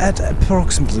 At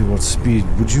approximately what speed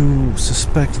would you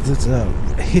suspect that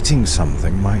hitting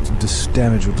something might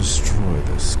damage or destroy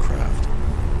this craft?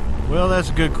 Well, that's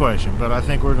a good question, but I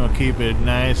think we're going to keep it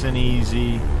nice and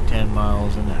easy, 10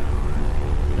 miles an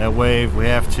hour. That way, if we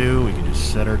have to, we can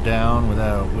just set her down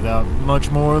without much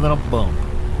more than a bump.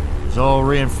 It's all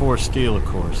reinforced steel, of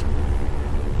course.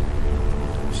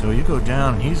 So you go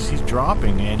down, and he's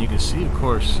dropping, and you can see, of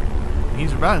course,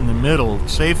 he's about in the middle,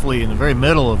 safely in the very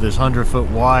middle of this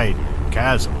 100-foot wide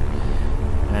chasm.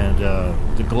 And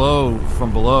the glow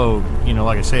from below,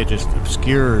 like I say, it just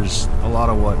obscures a lot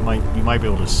of what you might be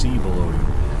able to see below you.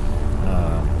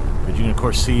 But you can, of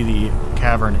course, see the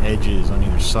cavern edges on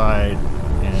either side,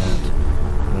 and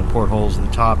the portholes at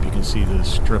the top. You can see the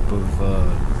strip of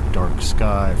dark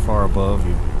sky far above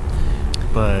you.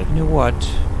 But you know what?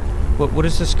 What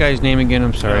is this guy's name again?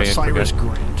 I'm sorry. Cyrus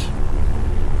Grant.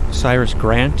 Cyrus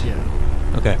Grant? Yeah.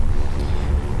 Okay.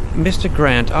 Mr.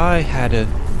 Grant, I had a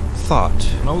thought.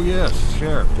 Oh, yes,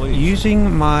 sure, please.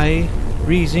 Using my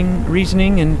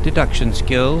reasoning and deduction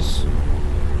skills,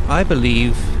 I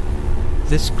believe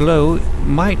this glow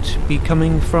might be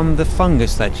coming from the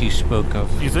fungus that you spoke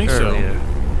of You think earlier.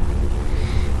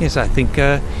 Yes, I think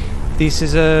this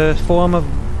is a form of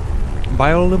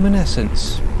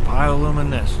bioluminescence.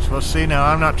 Bioluminescence. Well, see, now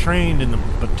I'm not trained in the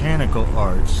botanical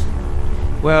arts.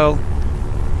 Well,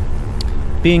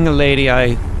 being a lady,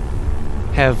 I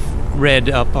have read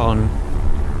up on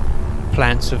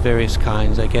plants of various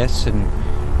kinds, I guess, and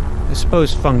I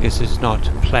suppose fungus is not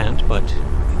a plant, but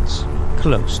it's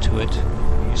close to it.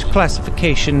 Its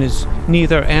classification is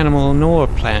neither animal nor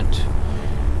plant.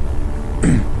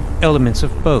 Elements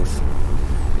of both.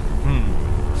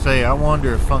 Say, I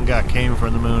wonder if fungi came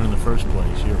from the moon in the first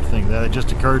place. You ever think that? It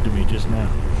just occurred to me just now.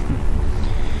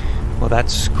 Well,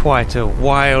 that's quite a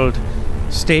wild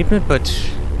statement,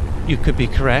 but you could be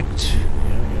correct.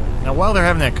 Yeah. Now, while they're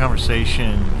having that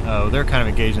conversation, they're kind of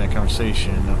engaged in that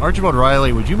conversation. Archibald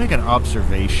Riley, would you make an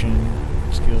observation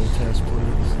skill test,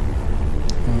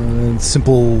 please?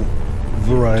 Simple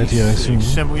variety, I assume.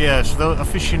 Simple, yes. Though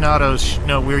aficionados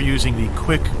know we're using the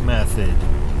quick method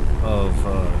of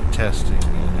testing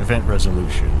and event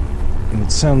resolution. And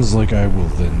it sounds like I will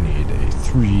then need a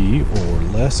 3 or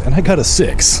less, and I got a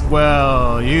 6.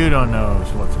 Well, you don't know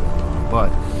what's going on,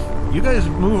 but you guys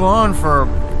move on for,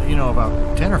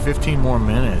 about 10 or 15 more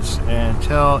minutes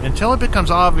until it becomes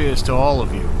obvious to all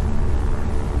of you,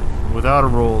 without a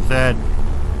roll, that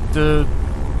the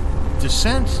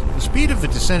speed of the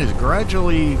descent is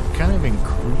gradually kind of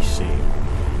increasing,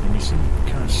 and you see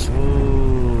kind of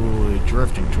slowly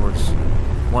drifting towards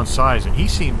one side, and he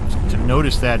seems to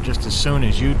notice that just as soon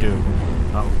as you do.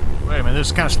 Wait a minute,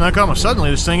 this kind of snuck up, and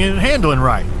suddenly this thing isn't handling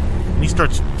right. And he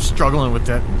starts struggling with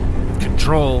that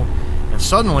control, and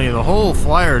suddenly the whole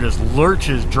flyer just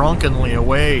lurches drunkenly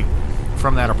away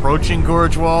from that approaching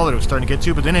gorge wall that it was starting to get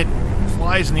to, but then it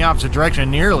flies in the opposite direction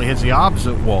and nearly hits the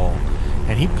opposite wall.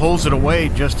 And he pulls it away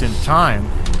just in time.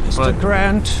 Mr.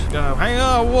 Grant. Hang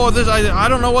on, whoa, I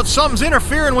don't know what, something's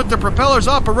interfering with the propeller's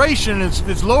operation.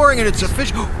 It's lowering it, it's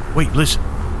official. Wait, listen.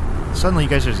 Suddenly you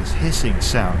guys, there's this hissing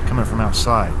sound coming from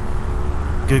outside.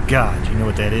 Good God, you know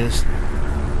what that is?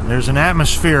 There's an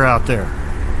atmosphere out there.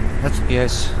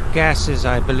 Yes, gases,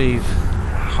 I believe.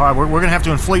 All right, we're going to have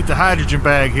to inflate the hydrogen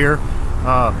bag here.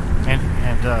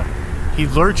 And he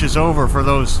lurches over for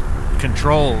those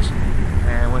controls.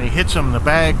 And when he hits them, the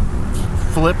bag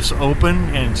flips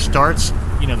open and starts,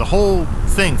 the whole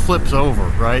thing flips over,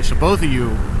 right? So both of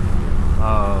you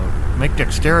make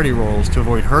dexterity rolls to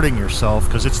avoid hurting yourself,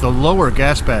 because it's the lower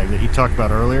gas bag that he talked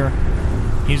about earlier.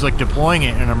 He's like deploying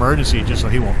it in an emergency just so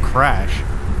he won't crash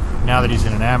now that he's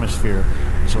in an atmosphere.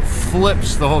 So it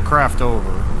flips the whole craft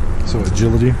over. So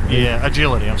agility? Yeah,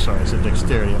 agility. I'm sorry, I said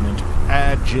dexterity. I meant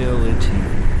agility.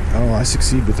 Oh, I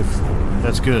succeed with a 4.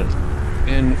 That's good.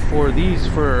 And for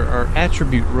our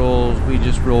attribute rolls, we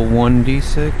just roll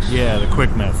 1d6? Yeah, the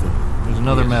quick method. There's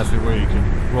another method where you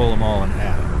can roll them all and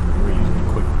add them. We're using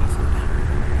the quick method.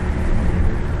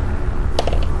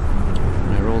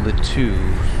 And I rolled a 2.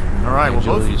 All right, well,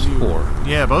 both of you... 4.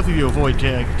 Yeah, both of you avoid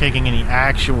taking any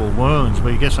actual wounds,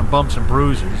 but you get some bumps and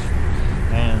bruises.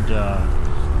 And,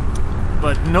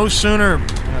 but no sooner...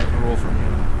 roll for him.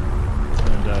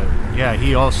 And,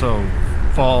 he also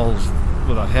falls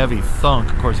with a heavy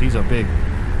thunk. Of course, he's a big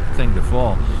thing to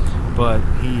fall, but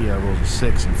he rolls a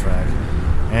 6, in fact,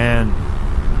 and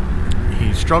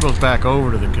he struggles back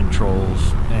over to the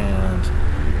controls, and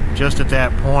just at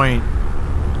that point,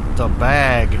 the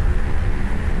bag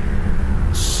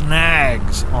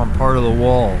snags on part of the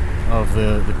wall of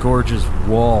the gorge's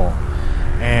wall,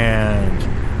 and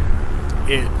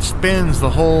it spins the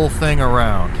whole thing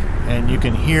around, and you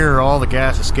can hear all the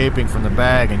gas escaping from the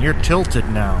bag, and you're tilted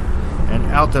now. And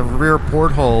out the rear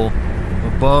porthole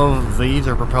above the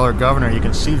ether propeller governor, you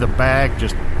can see the bag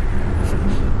just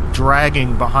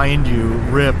dragging behind you,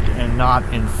 ripped and not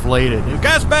inflated. The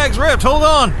gas bag's ripped, hold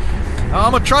on!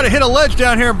 I'm gonna try to hit a ledge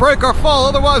down here and break our fall,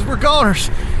 otherwise we're goners!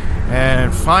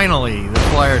 And finally, the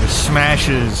flyer just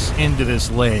smashes into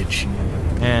this ledge.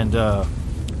 And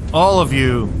all of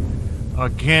you,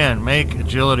 again, make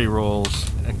agility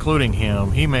rolls, including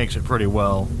him. He makes it pretty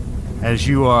well, as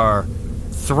you are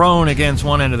thrown against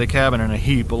one end of the cabin in a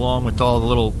heap, along with all the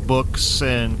little books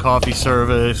and coffee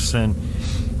service and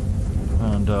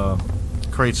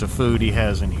crates of food he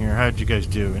has in here. How'd you guys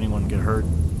do? Anyone get hurt?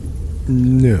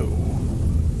 No.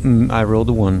 I rolled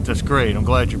a 1. That's great. I'm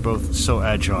glad you're both so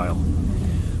agile.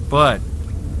 But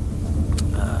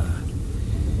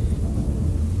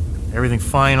everything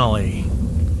finally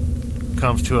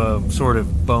comes to a sort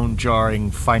of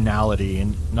bone-jarring finality,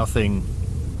 and nothing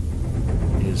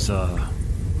is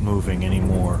moving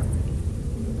anymore.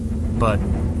 But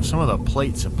some of the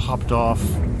plates have popped off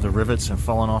the rivets and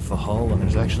fallen off the hull, and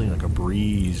there's actually like a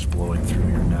breeze blowing through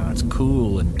here now. It's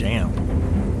cool and damp,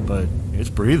 but it's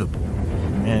breathable.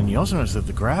 And you also notice that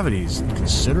the gravity is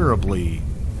considerably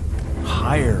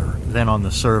higher than on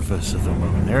the surface of the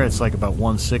moon. There it's like about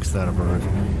 1/6 that of Earth.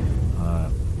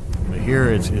 But here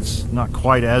it's not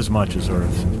quite as much as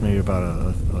Earth. It's maybe about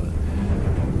a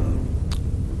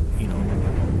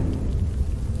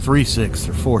 3/6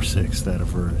 or 4/6 that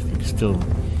of Earth. You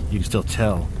can still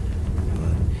tell.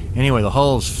 But anyway, the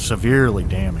hull's severely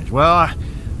damaged. Well,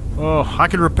 I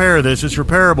could repair this. It's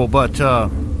repairable, but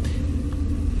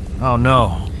oh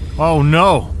no!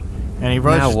 And he Now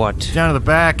runs what? down to the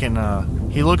back, and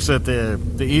he looks at the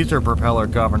ether propeller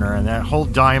governor, and that whole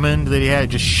diamond that he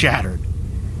had just shattered.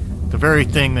 The very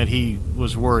thing that he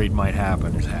was worried might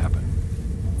happen has happened.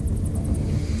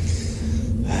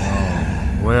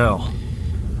 Oh, well.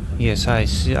 Yes, I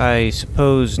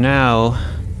suppose now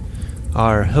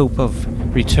our hope of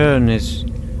return is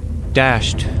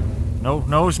dashed.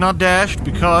 No, it's not dashed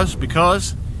because we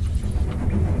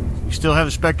still have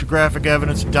the spectrographic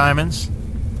evidence of diamonds,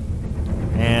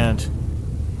 and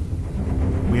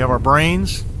we have our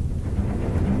brains,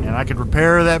 and I could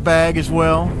repair that bag as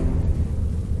well.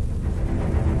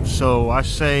 So I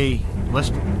say,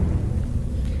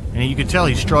 and you can tell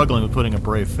he's struggling with putting a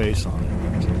brave face on it.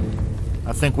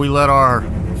 I think we let our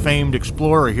famed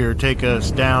explorer here take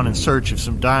us down in search of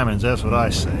some diamonds. That's what I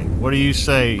say. What do you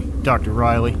say, Dr.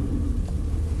 Riley?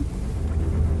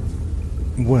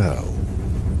 Well,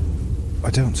 I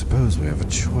don't suppose we have a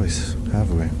choice,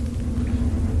 have we?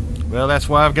 Well, that's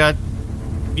why I've got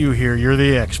you here. You're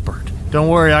the expert. Don't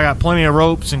worry, I got plenty of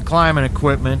ropes and climbing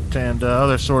equipment and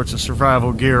other sorts of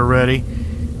survival gear ready.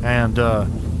 And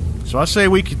so I say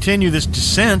we continue this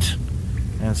descent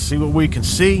and see what we can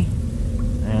see.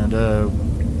 And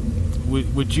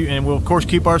would you? And we'll of course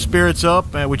keep our spirits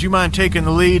up. Would you mind taking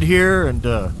the lead here and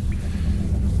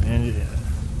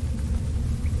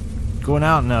going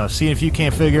out and seeing if you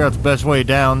can't figure out the best way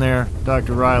down there,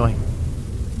 Dr. Riley?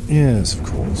 Yes, of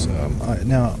course.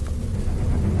 Now,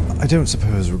 I don't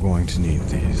suppose we're going to need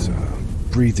these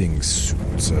breathing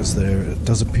suits, as there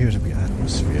does appear to be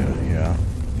atmosphere here.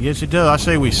 Yes, it does. I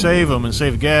say we save them and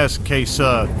save gas in case,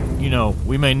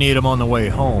 we may need them on the way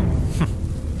home.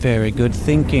 Very good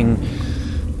thinking.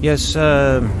 Yes,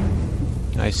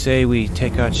 I say we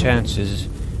take our chances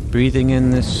breathing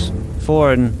in this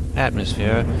foreign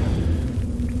atmosphere.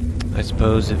 I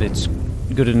suppose if it's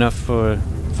good enough for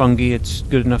fungi, it's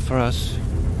good enough for us.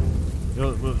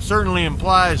 It certainly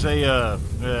implies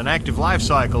an active life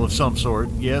cycle of some sort.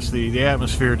 Yes, the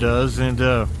atmosphere does, and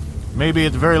maybe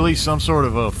at the very least some sort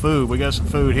of food. We got some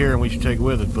food here and we should take it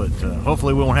with it, but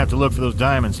hopefully we won't have to look for those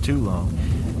diamonds too long.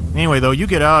 Anyway, though, you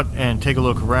get out and take a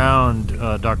look around,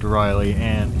 Dr. Riley,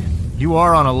 and you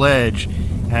are on a ledge,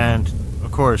 and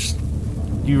of course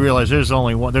you realize there's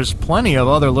only one. There's plenty of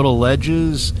other little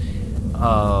ledges,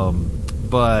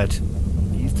 but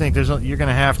you think you're going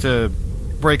to have to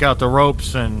break out the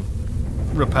ropes and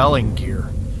rappelling gear,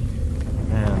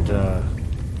 and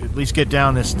at least get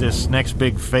down this next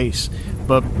big face.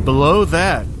 But below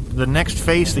that, the next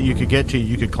face that you could get to,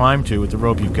 you could climb to with the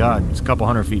rope you've got. It's a couple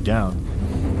 100 feet down.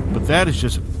 But that is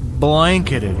just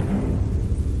blanketed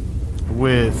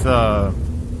with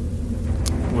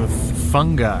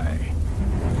fungi,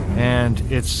 and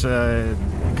it's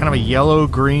kind of a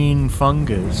yellow-green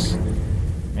fungus,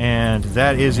 and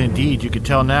that is indeed, you could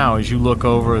tell now as you look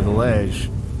over the ledge,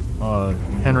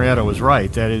 Henrietta was right.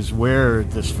 That is where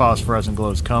this phosphorescent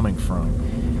glow is coming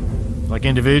from. Like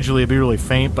individually it'd be really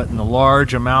faint, but in the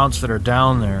large amounts that are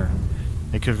down there,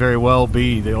 it could very well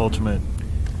be the ultimate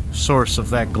source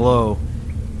of that glow.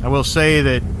 I will say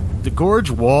that the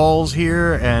gorge walls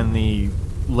here and the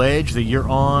ledge that you're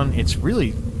on, it's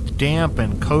really damp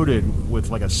and coated with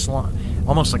like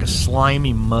almost like a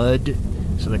slimy mud.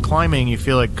 So the climbing, you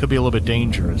feel like, could be a little bit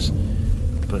dangerous.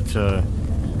 But the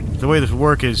way this would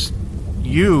work is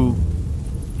you,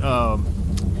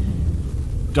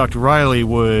 Dr. Riley,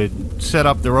 would set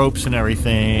up the ropes and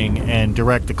everything and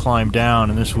direct the climb down,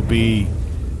 and this would be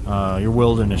your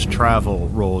wilderness travel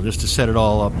roll, just to set it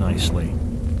all up nicely.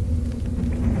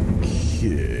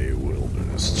 Okay,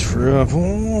 wilderness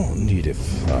travel. Need a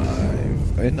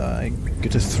 5, and I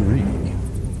get a 3.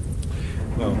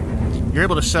 Well, you're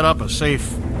able to set up a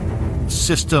safe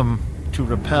system to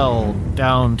rappel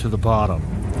down to the bottom.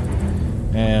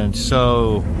 And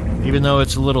so, even though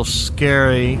it's a little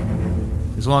scary,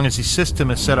 as long as the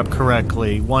system is set up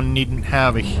correctly, one needn't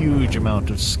have a huge amount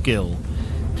of skill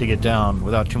to get down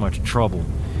without too much trouble.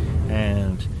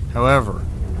 And however,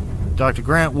 Dr.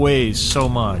 Grant weighs so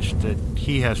much that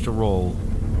he has to roll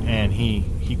and he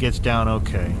gets down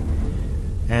okay.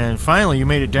 And finally, you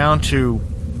made it down to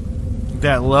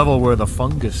that level where the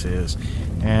fungus is.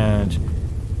 And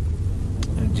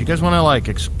do you guys want to, like,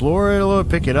 explore it a little,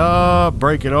 pick it up,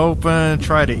 break it open,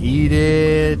 try to eat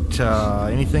it,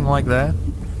 anything like that?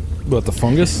 What, the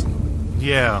fungus?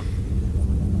 Yeah.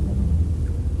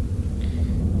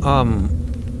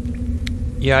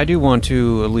 Yeah, I do want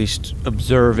to at least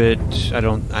observe it.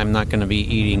 I'm not going to be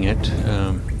eating it.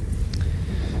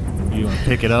 You want to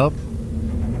pick it up?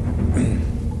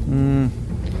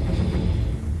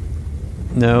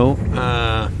 No.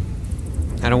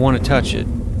 I don't want to touch it.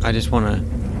 I just want to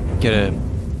get a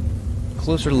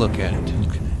closer look at it.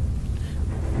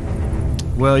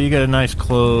 Well, you get a nice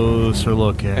closer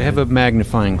look at it. I have a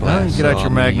magnifying glass. Oh, you get out your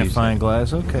magnifying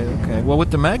glass. Okay. Well, with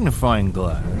the magnifying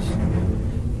glass,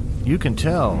 you can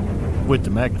tell with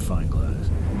the magnifying glass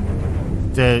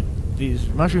that these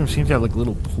mushrooms seem to have like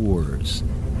little pores,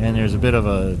 and there's a bit of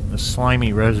a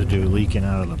slimy residue leaking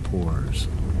out of the pores.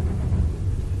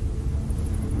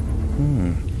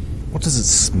 What does it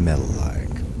smell like?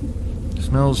 It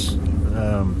smells,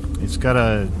 it's got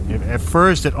at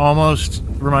first it almost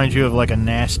reminds you of like a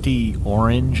nasty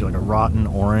orange, like a rotten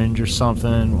orange or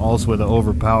something, also with an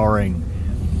overpowering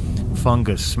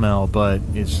fungus smell, but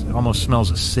it almost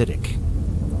smells acidic.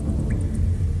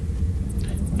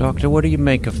 Doctor, what do you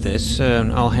make of this?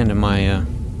 I'll hand him my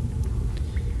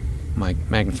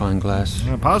magnifying glass.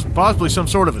 Possibly some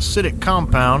sort of acidic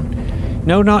compound.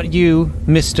 No, not you,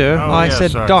 mister. Oh, I yeah,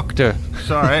 said sorry. doctor.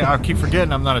 Sorry, I keep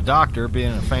forgetting I'm not a doctor,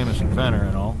 being a famous inventor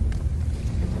and all.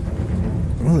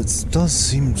 Well, it does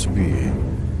seem to be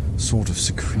sort of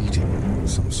secreting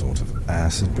some sort of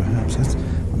acid, perhaps.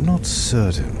 I'm not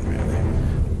certain,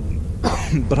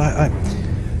 really. But I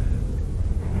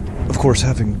of course,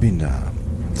 having been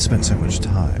spent so much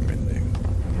time in the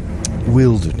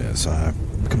wilderness, I've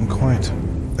become quite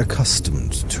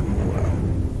accustomed to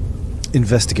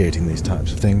investigating these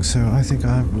types of things, so I think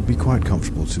I would be quite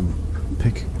comfortable to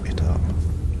pick it up.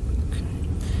 Okay.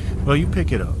 Well, you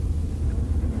pick it up.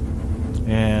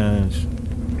 And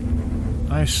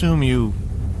I assume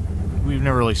we've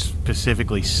never really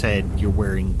specifically said you're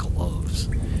wearing gloves,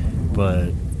 but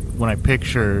when I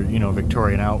picture,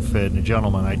 Victorian outfit and a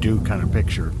gentleman, I do kind of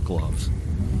picture gloves.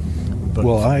 But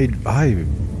well,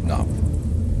 no.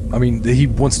 I mean, he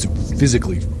wants to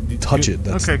physically touch it.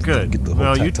 That's okay, good. Get the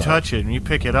well, whole you tactile. touch it and you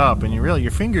pick it up, and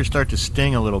your fingers start to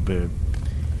sting a little bit,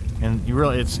 and you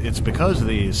really it's because of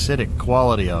the acidic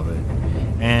quality of it,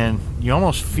 and you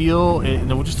almost feel it,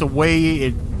 just the way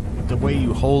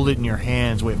you hold it in your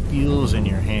hands, the way it feels in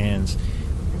your hands.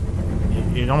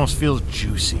 It almost feels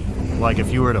juicy, like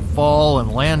if you were to fall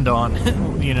and land on,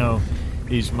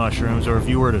 these mushrooms, or if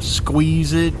you were to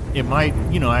squeeze it, it might,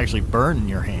 actually burn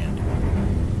your hand.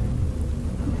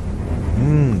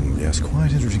 Yes,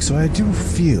 quite interesting. So I do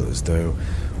feel as though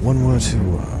one were to,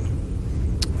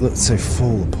 let's say,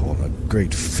 fall upon a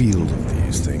great field of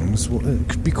these things, well, it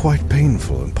could be quite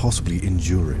painful and possibly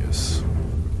injurious.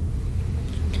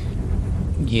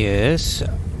 Yes,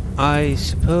 I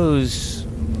suppose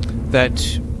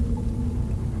that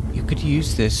you could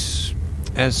use this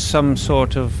as some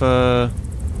sort of a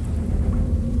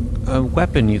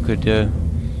weapon you could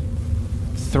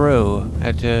throw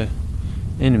at an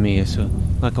enemy,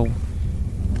 like a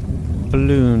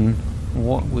balloon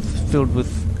filled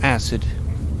with acid.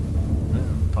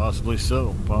 Possibly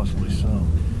so.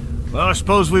 Well, I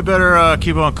suppose we better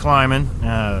keep on climbing.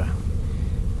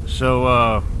 So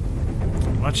why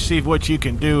don't you see what you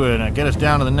can do and get us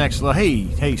down to the next level.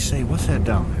 Hey, say, what's that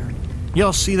down there?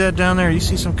 Y'all see that down there? You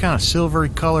see some kind of silvery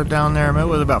color down there? It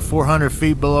was about 400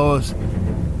 feet below us.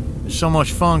 There's so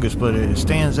much fungus, but it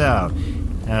stands out.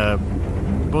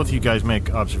 Both of you guys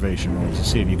make observation rolls to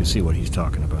see if you can see what he's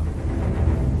talking about.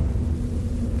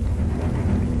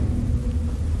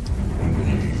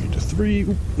 Need a 3.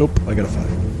 Oop, nope, I got a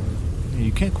 5.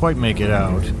 You can't quite make it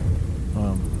out.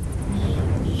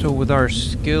 So with our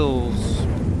skills,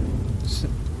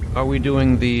 are we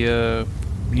doing the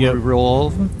where we roll all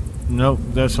of them? Nope,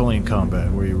 that's only in combat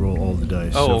where you roll all the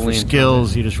dice. Oh, so only for in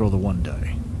skills, you just roll the one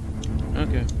die.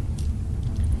 Okay.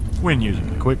 When using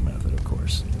the quick method, of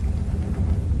course.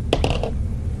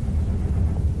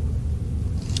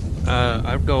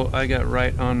 I got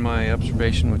right on my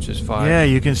observation, which is 5. Yeah,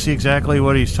 you can see exactly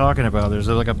what he's talking about. There's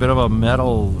like a bit of a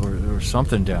metal or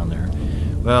something down there.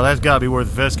 Well, that's got to be worth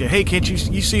investigating. Hey, can't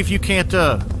you see if you can't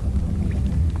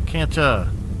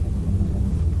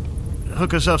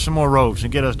hook us up some more ropes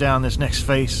and get us down this next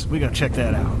face? We gotta check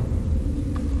that out.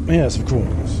 Yes, of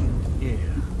course. Yeah.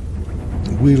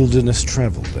 Wilderness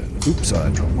travel, then. Oops, I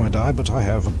dropped my die, but I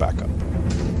have a backup.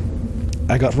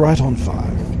 I got right on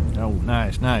 5. Oh,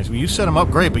 nice, nice. Well, you set them up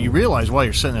great, but you realize while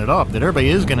you're setting it up that everybody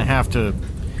is going to have to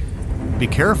be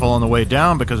careful on the way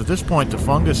down, because at this point the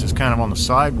fungus is kind of on the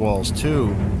side walls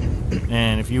too,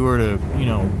 and if you were to, you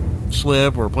know,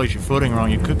 slip or place your footing wrong,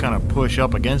 you could kind of push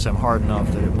up against them hard enough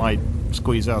that it might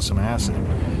squeeze out some acid.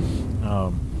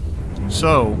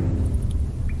 So,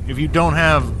 if you don't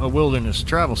have a wilderness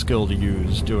travel skill to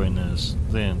use doing this,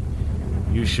 then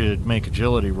you should make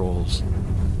agility rolls.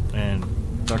 And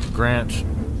Dr. Grant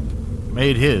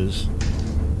made his.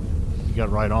 You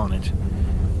got right on it.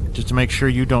 Just to make sure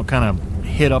you don't kind of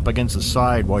hit up against the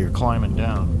side while you're climbing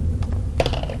down.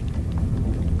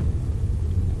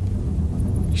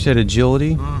 You said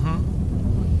agility?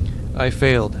 Mm-hmm. I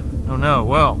failed. Oh no,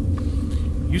 well,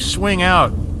 you swing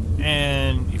out,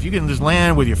 and if you can just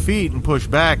land with your feet and push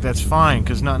back, that's fine,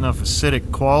 because not enough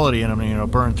acidic quality in them, you know,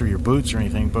 burn through your boots or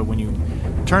anything. But when you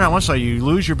turn out one side, you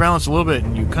lose your balance a little bit,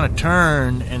 and you kind of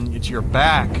turn, and it's your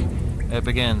back that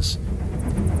begins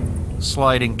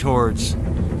sliding towards,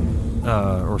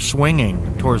 or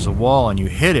swinging towards the wall, and you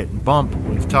hit it and bump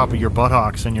with the top of your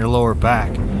buttocks and your lower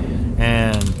back.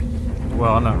 And,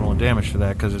 well, I'm not rolling damage for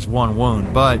that because it's one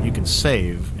wound, but you can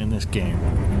save in this game.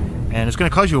 And it's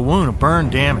going to cause you a wound of burn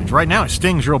damage. Right now it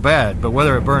stings real bad, but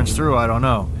whether it burns through, I don't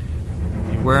know.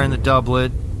 You're wearing the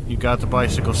doublet, you got the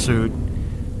bicycle suit,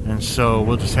 and so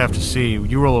we'll just have to see.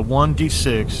 You roll a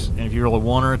 1d6, and if you roll a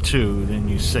 1 or a 2, then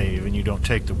you save and you don't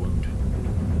take the wound.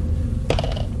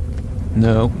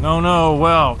 No. No,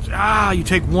 well, you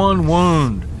take 1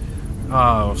 wound.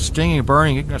 Stinging,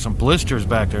 burning, you got some blisters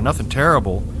back there, nothing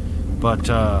terrible, but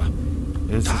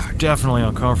it's definitely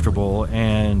uncomfortable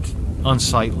and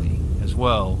unsightly as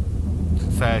well,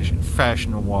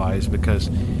 fashion-wise, because,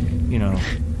 you know,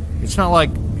 it's not like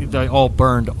they all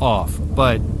burned off,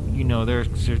 but, you know, they're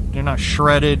not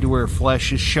shredded where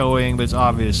flesh is showing, but it's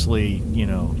obviously, you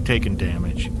know, taking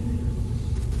damage.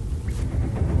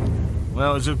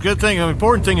 Well, it's a good thing. The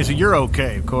important thing is that you're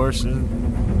okay, of course. We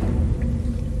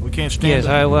can't stand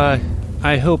Yes,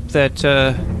 I hope that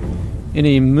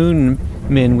any moon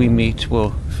men we meet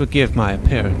will forgive my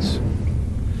appearance.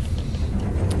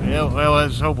 Yeah, well,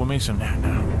 let's hope we'll meet some now.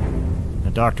 Now,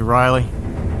 Dr. Riley,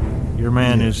 your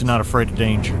man is not afraid of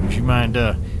danger. Would you mind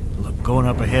look, going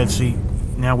up ahead? See,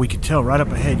 now we can tell right up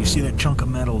ahead. You see that chunk of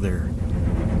metal there?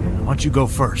 Why don't you go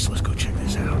first? Let's go check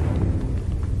this out.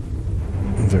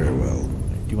 Very well.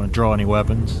 Do you want to draw any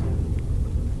weapons?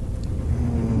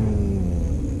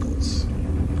 Let's see.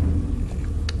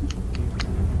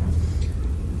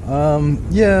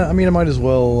 Yeah, I mean, I might as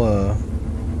well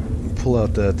pull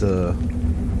out that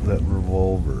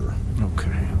revolver.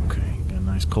 Okay. Got a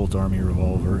nice Colt Army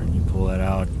revolver, and you pull that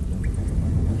out,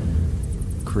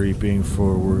 creeping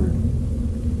forward,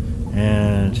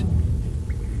 and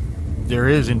there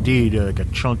is indeed like a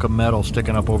chunk of metal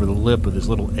sticking up over the lip of this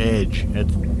little edge, at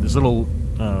this little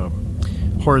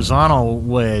horizontal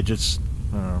ledge. It's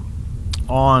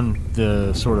on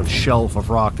the sort of shelf of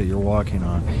rock that you're walking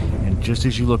on, and just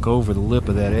as you look over the lip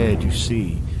of that edge, you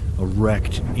see a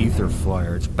wrecked ether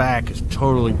flyer. Its back is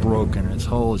totally broken, its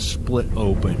hull is split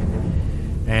open,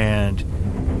 and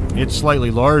it's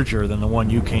slightly larger than the one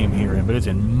you came here in, but it's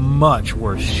in much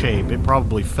worse shape. It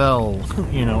probably fell,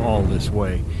 you know, all this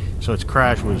way, so its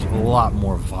crash was a lot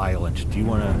more violent. Do you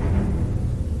want to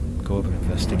go up and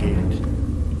investigate it?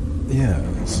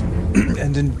 Yes.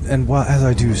 and while as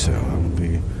I do so, I will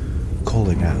be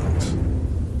calling out.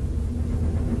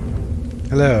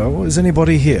 Hello, is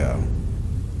anybody here?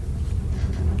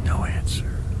 No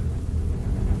answer.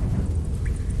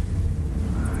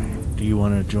 Alright. Do you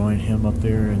want to join him up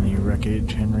there in the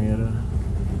wreckage, Henrietta?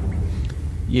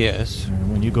 Yes.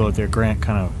 When you go up there, Grant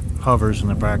kind of hovers in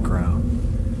the background.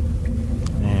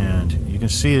 And you can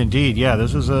see, indeed, yeah,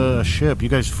 this is a ship. You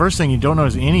guys, first thing, you don't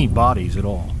notice any bodies at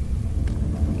all.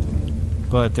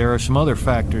 But there are some other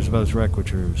factors about this wreck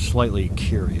which are slightly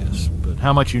curious. But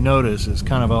how much you notice is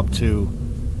kind of up to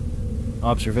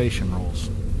observation rolls.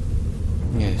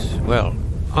 Yes, well,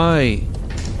 I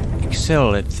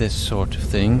excel at this sort of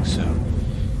thing, so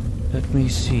let me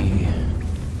see.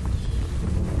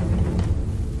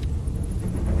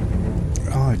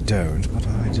 I don't, but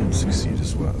I did succeed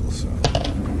as well, so...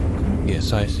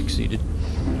 Yes, I succeeded.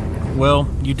 Well,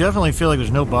 you definitely feel like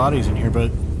there's no bodies in here,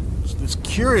 but it's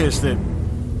curious that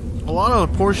a lot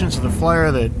of the portions of the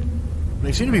flyer that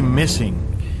they seem to be missing,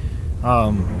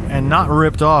 and not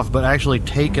ripped off, but actually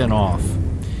taken off.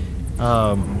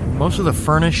 Most of the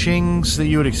furnishings that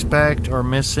you would expect are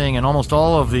missing, and almost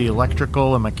all of the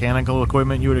electrical and mechanical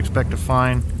equipment you would expect to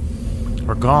find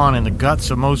are gone, and the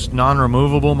guts of most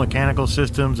non-removable mechanical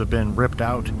systems have been ripped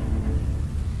out.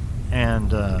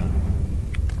 And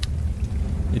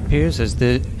It appears as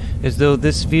though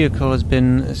this vehicle has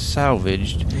been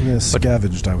salvaged. Yes,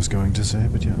 scavenged, I was going to say,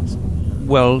 but yes.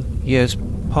 Well, yes,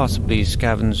 possibly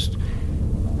scavenged,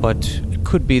 but it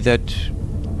could be that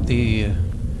the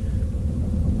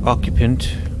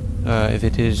occupant, if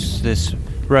it is this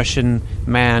Russian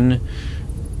man,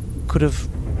 could have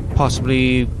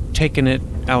possibly taken it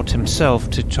out himself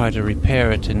to try to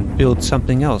repair it and build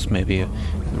something else, maybe a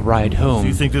ride home. So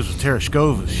you think this was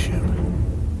Tereshkova's ship?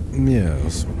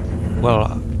 Yes.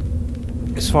 Well,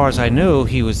 as far as I know,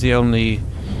 he was the only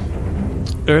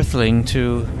Earthling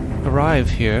to arrive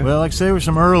here. Well, like I say, there were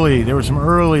some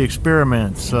early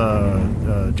experiments.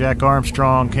 Jack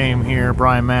Armstrong came here,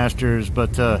 Brian Masters,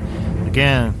 but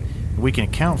again, we can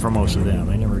account for most of them.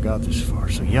 They never got this far.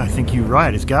 So yeah, I think you're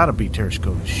right. It's got to be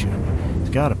Tereshkova's ship. It's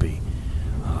got to be.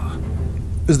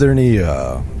 Is there any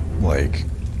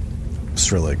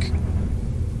Cyrillic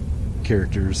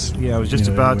characters? Yeah, I was just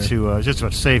about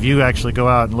to say, if you actually go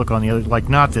out and look on the other, like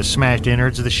not the smashed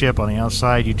innards of the ship, on the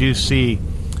outside, you do see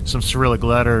some Cyrillic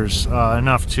letters,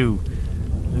 enough to,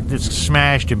 it's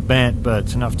smashed and bent, but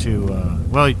it's enough to,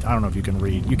 well, I don't know if you can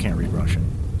read. You can't read Russian,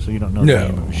 so you don't know the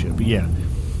name of the ship. But yeah,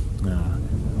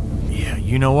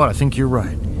 you know what? I think you're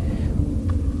right.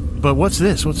 But what's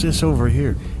this? What's this over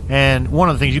here? And one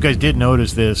of the things you guys did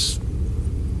notice this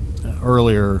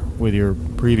earlier with your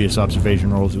previous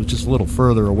observation rolls, it was just a little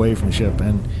further away from the ship,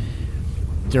 and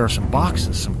there are some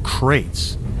boxes, some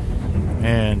crates,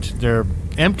 and they're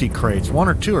empty crates. One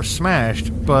or two are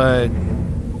smashed, but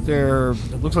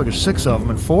it looks like there's 6 of them,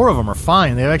 and 4 of them are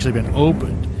fine. They've actually been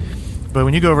opened. But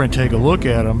when you go over and take a look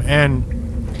at them, and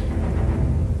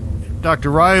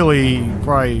Dr. Riley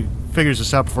probably figures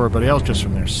this out before everybody else just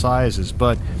from their sizes,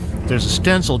 but there's a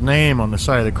stenciled name on the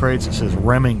side of the crates that says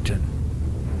Remington.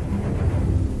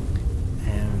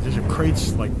 And these are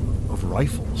crates like of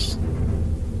rifles,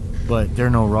 but there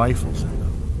are no rifles in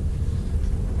them.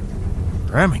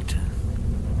 Remington.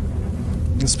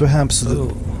 It's perhaps that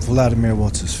Vladimir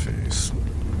What's-His-Face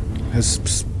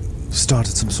has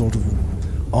started some sort of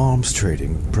arms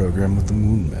trading program with the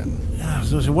Moon Men. Yeah,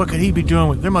 so what could he be doing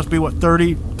with... There must be,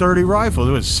 30 rifles?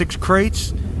 There was 6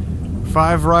 crates?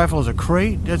 5 rifles a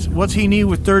crate? What's he need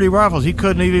with 30 rifles? He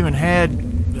couldn't have even had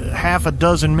half a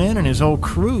dozen men in his whole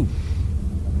crew.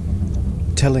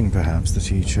 Telling, perhaps, that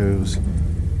he chose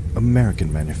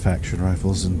American-manufactured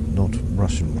rifles and not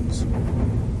Russian ones.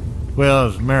 Well,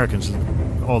 as Americans,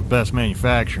 all the best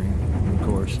manufacturing, of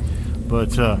course.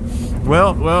 But,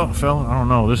 well, fella, I don't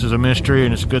know. This is a mystery,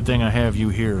 and it's a good thing I have you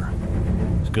here.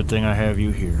 It's a good thing I have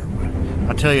you here. But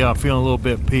I tell you, I'm feeling a little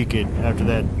bit peaked after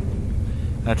that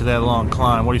long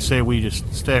climb. What do you say we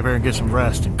just stay up here and get some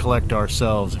rest and collect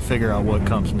ourselves and figure out what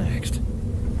comes next?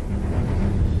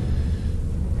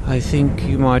 I think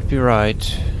you might be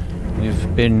right.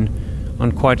 We've been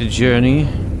on quite a journey.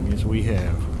 Yes, we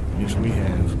have.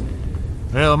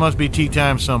 Well, it must be tea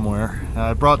time somewhere.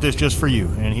 I brought this just for you.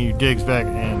 And he digs back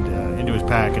and into his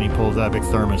pack, and he pulls out a big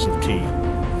thermos of tea.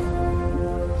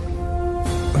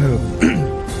 Oh,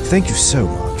 thank you so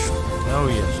much. Oh,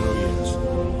 yes.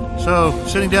 So,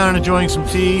 sitting down and enjoying some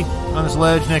tea on this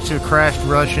ledge next to a crashed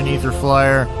Russian ether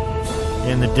flyer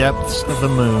in the depths of the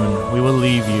moon, we will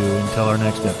leave you until our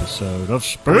next episode of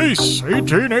Space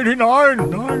 1889.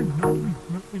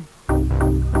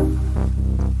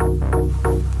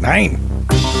 9.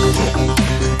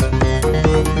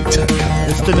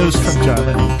 It's the news from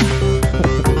Germany.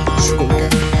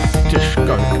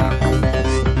 Discover.